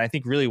liabilities. And I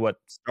think really what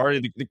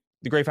started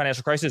the great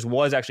financial crisis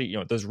was actually,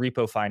 those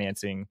repo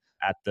financing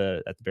at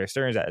the Bear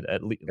Stearns,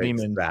 at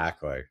Lehman.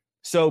 Exactly.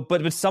 So,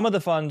 but some of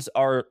the funds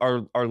are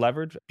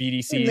leveraged.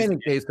 BDCs. In many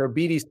cases, are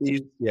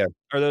BDCs. Yeah.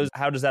 Are those?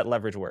 How does that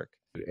leverage work?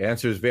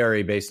 Answers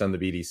vary based on the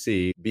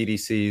BDC.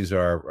 BDCs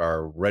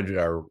are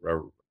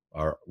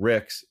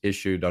RICs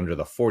issued under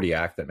the 40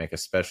 Act that make a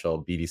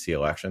special BDC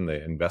election,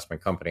 the Investment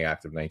Company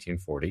Act of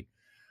 1940.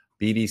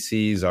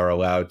 BDCs are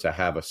allowed to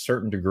have a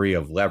certain degree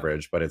of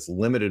leverage, but it's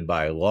limited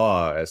by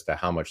law as to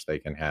how much they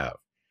can have.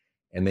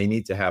 And they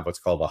need to have what's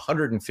called a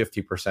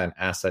 150%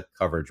 asset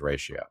coverage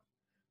ratio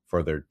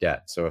for their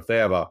debt. So if they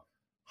have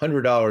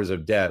 $100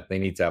 of debt, they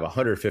need to have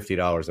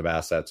 $150 of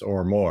assets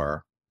or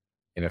more.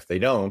 And if they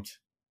don't,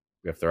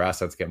 if their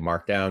assets get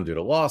marked down due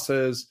to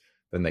losses,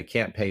 then they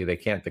can't pay, they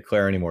can't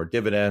declare any more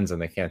dividends,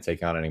 and they can't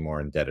take on any more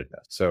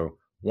indebtedness. So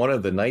one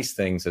of the nice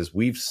things is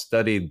we've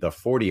studied the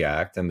 40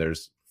 Act, and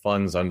there's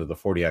funds under the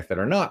 40 Act that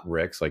are not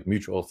RICs, like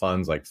mutual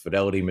funds, like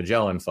Fidelity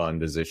Magellan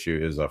Fund is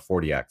a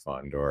 40 Act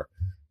fund, or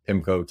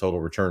PIMCO Total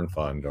Return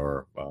Fund,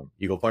 or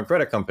Eagle Point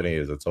Credit Company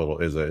is a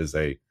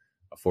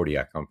 40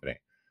 Act company.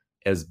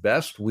 As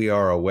best we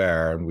are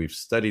aware, and we've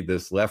studied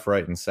this left,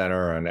 right, and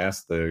center, and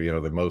asked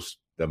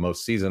the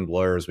most seasoned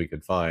lawyers we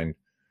could find,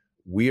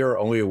 we are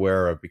only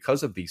aware of,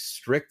 because of the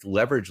strict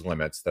leverage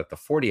limits that the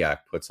 40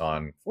 Act puts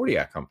on 40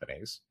 Act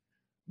companies,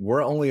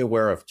 we're only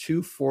aware of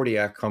 2 40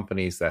 Act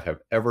companies that have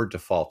ever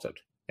defaulted.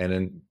 And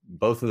in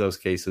both of those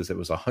cases, it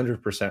was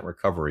 100%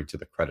 recovery to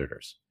the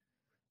creditors.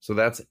 So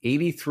that's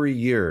 83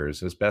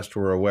 years, as best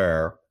we're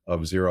aware,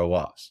 of zero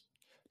loss.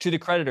 To the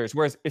creditors.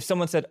 Whereas if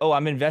someone said,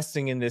 I'm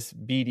investing in this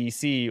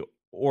BDC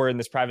or in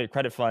this private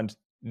credit fund,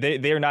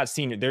 they are not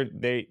senior. They're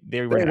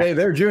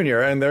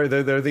junior, and they're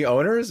the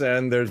owners,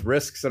 and there's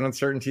risks and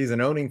uncertainties in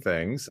owning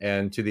things.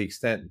 And to the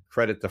extent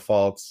credit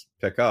defaults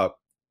pick up,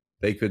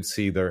 they could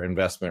see their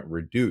investment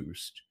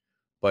reduced.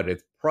 But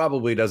it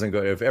probably doesn't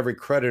go, if every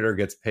creditor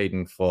gets paid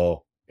in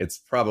full, it's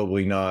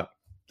probably not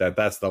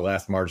that's the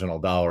last marginal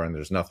dollar and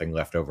there's nothing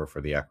left over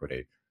for the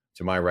equity.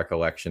 To my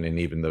recollection, in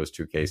even those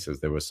 2 cases,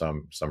 there was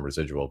some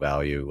residual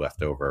value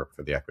left over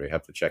for the equity. I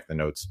have to check the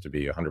notes to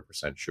be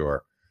 100%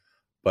 sure.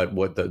 But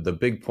what the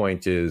big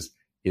point is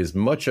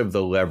much of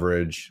the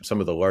leverage, some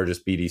of the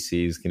largest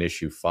BDCs can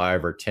issue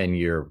 5 or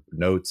 10-year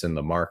notes in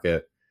the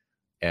market.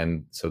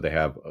 And so they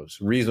have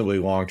reasonably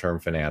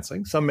long-term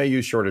financing. Some may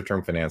use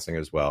shorter-term financing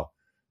as well.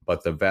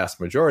 But the vast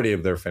majority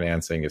of their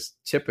financing is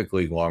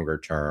typically longer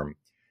term.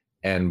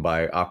 And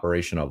by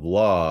operation of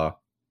law,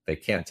 they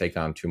can't take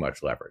on too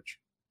much leverage.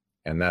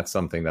 And that's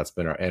something that's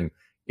been, and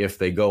if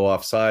they go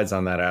off sides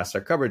on that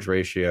asset coverage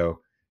ratio,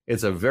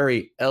 it's a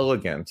very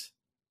elegant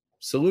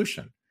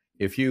solution.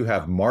 If you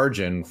have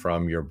margin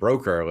from your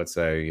broker, let's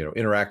say,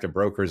 Interactive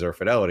Brokers or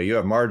Fidelity, you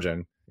have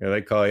margin,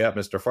 they call you up,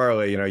 Mr.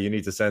 Farley, you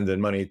need to send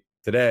in money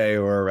today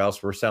or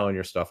else we're selling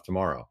your stuff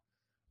tomorrow.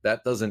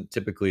 That doesn't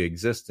typically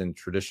exist in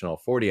traditional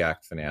 40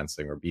 Act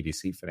financing or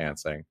BDC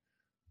financing.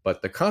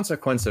 But the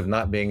consequence of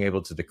not being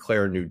able to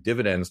declare new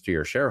dividends to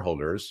your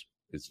shareholders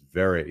is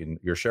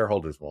your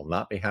shareholders will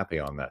not be happy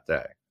on that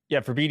day. Yeah,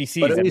 for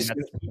BDCs,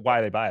 that's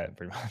why they buy it,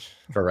 pretty much.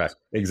 Correct.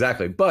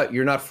 Exactly. But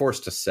you're not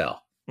forced to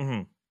sell.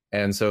 Mm-hmm.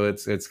 And so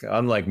it's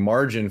unlike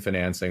margin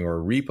financing or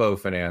repo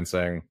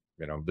financing,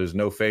 there's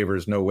no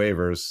favors, no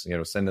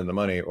waivers, send in the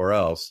money or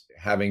else.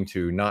 Having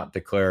to not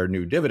declare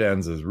new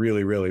dividends is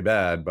really, really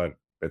bad, but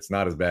it's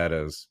not as bad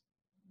as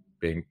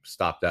being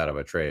stopped out of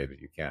a trade that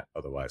you can't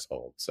otherwise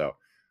hold. So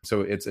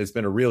it's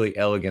been a really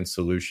elegant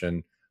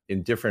solution.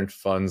 In different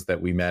funds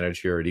that we manage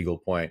here at Eagle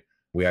Point,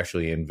 we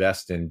actually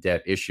invest in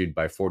debt issued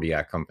by 40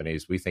 Act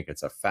companies. We think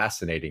it's a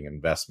fascinating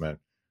investment.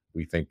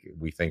 We think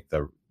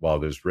while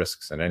there's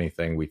risks in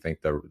anything, we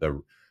think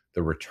the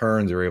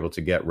returns they're able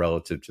to get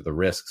relative to the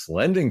risks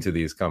lending to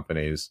these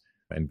companies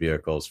and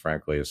vehicles,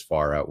 frankly,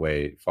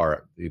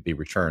 the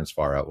returns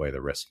far outweigh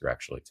the risk you're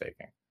actually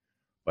taking.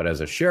 But as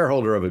a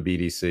shareholder of a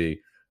BDC,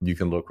 you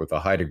can look with a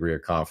high degree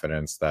of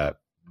confidence that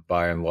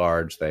by and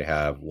large, they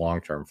have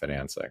long-term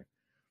financing.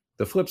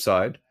 The flip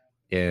side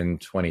in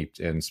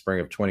spring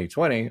of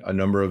 2020, a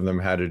number of them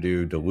had to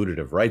do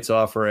dilutive rights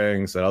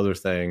offerings and other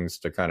things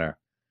to kind of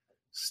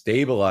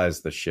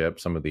stabilize the ship.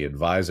 Some of the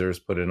advisors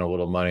put in a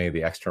little money,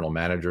 the external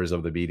managers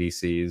of the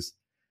BDCs.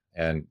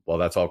 And while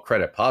that's all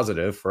credit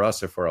positive for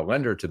us, if we're a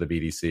lender to the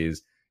BDCs,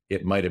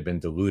 it might have been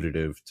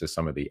dilutive to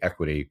some of the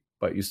equity,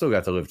 but you still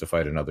got to live to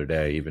fight another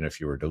day. Even if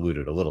you were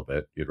diluted a little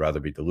bit, you'd rather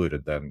be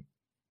diluted than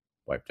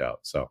wiped out.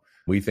 So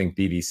we think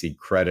BDC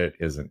credit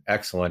is an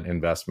excellent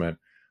investment.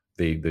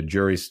 The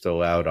jury's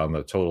still out on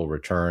the total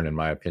return, in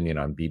my opinion,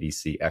 on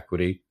BDC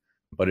equity,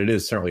 but it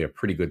is certainly a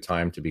pretty good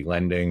time to be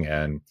lending.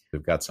 And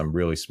we've got some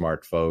really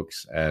smart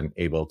folks and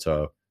able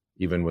to,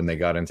 even when they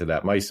got into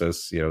that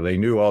MISIS, they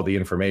knew all the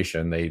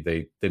information.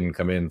 They didn't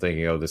come in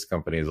thinking, oh, this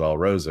company is all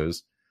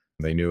roses.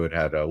 They knew it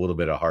had a little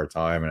bit of hard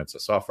time, and it's a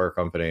software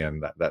company,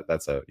 and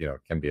that's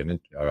can be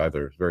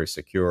either very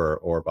secure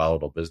or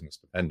volatile business,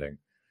 depending.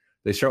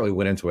 They certainly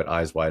went into it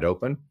eyes wide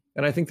open,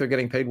 and I think they're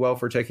getting paid well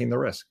for taking the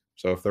risk.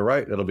 So if they're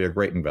right, it'll be a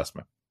great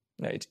investment.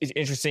 It's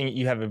interesting.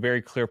 You have a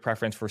very clear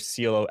preference for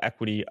CLO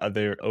equity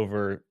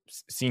over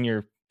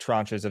senior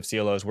tranches of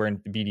CLOs, where in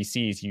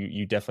BDCs,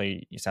 you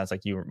definitely, it sounds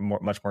like you're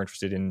much more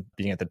interested in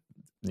being at the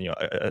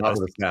top of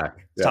the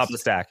stack. Top of the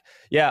stack.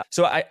 Yeah.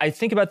 So I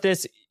think about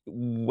this,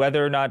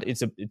 whether or not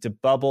it's a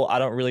bubble, I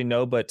don't really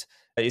know, but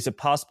is it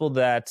possible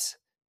that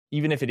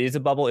even if it is a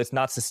bubble, it's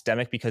not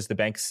systemic because the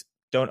banks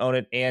don't own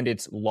it and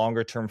it's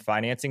longer term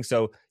financing?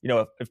 So,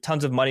 if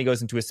tons of money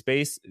goes into a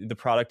space, the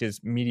product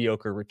is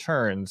mediocre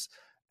returns.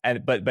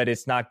 But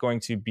it's not going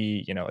to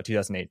be, a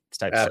 2008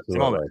 type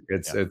moment.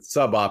 It's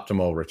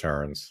suboptimal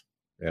returns.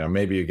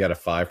 Maybe you get a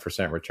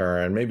 5%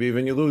 return, maybe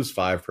even you lose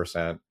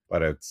 5%,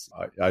 but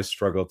I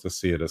struggle to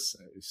see it as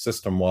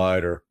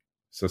system-wide or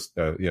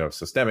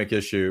systemic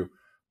issue,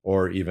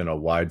 or even a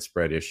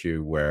widespread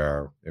issue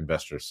where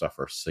investors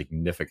suffer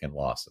significant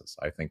losses.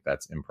 I think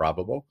that's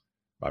improbable.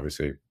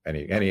 Obviously,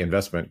 any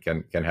investment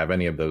can have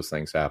any of those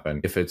things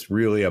happen. If it's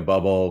really a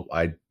bubble,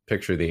 I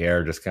picture the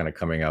air just kind of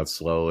coming out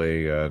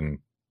slowly and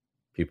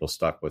people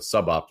stuck with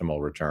suboptimal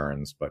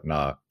returns, but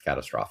not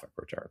catastrophic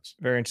returns.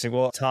 Very interesting.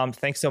 Well, Tom,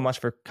 thanks so much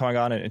for coming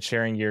on and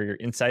sharing your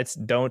insights.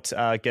 Don't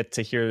get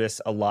to hear this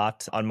a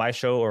lot on my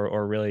show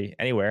or really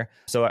anywhere.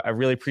 So I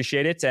really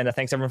appreciate it. And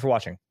thanks everyone for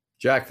watching.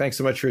 Jack, thanks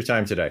so much for your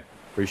time today.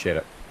 Appreciate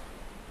it.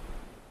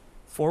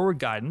 Forward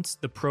Guidance,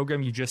 the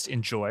program you just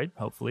enjoyed,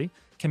 hopefully,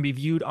 can be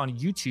viewed on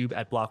YouTube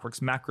at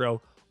Blockworks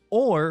Macro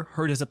or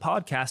heard as a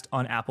podcast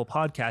on Apple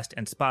Podcast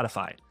and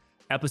Spotify.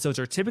 Episodes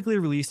are typically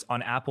released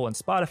on Apple and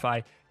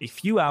Spotify a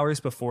few hours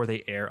before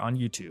they air on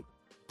YouTube.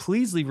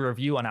 Please leave a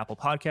review on Apple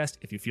Podcast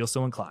if you feel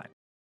so inclined.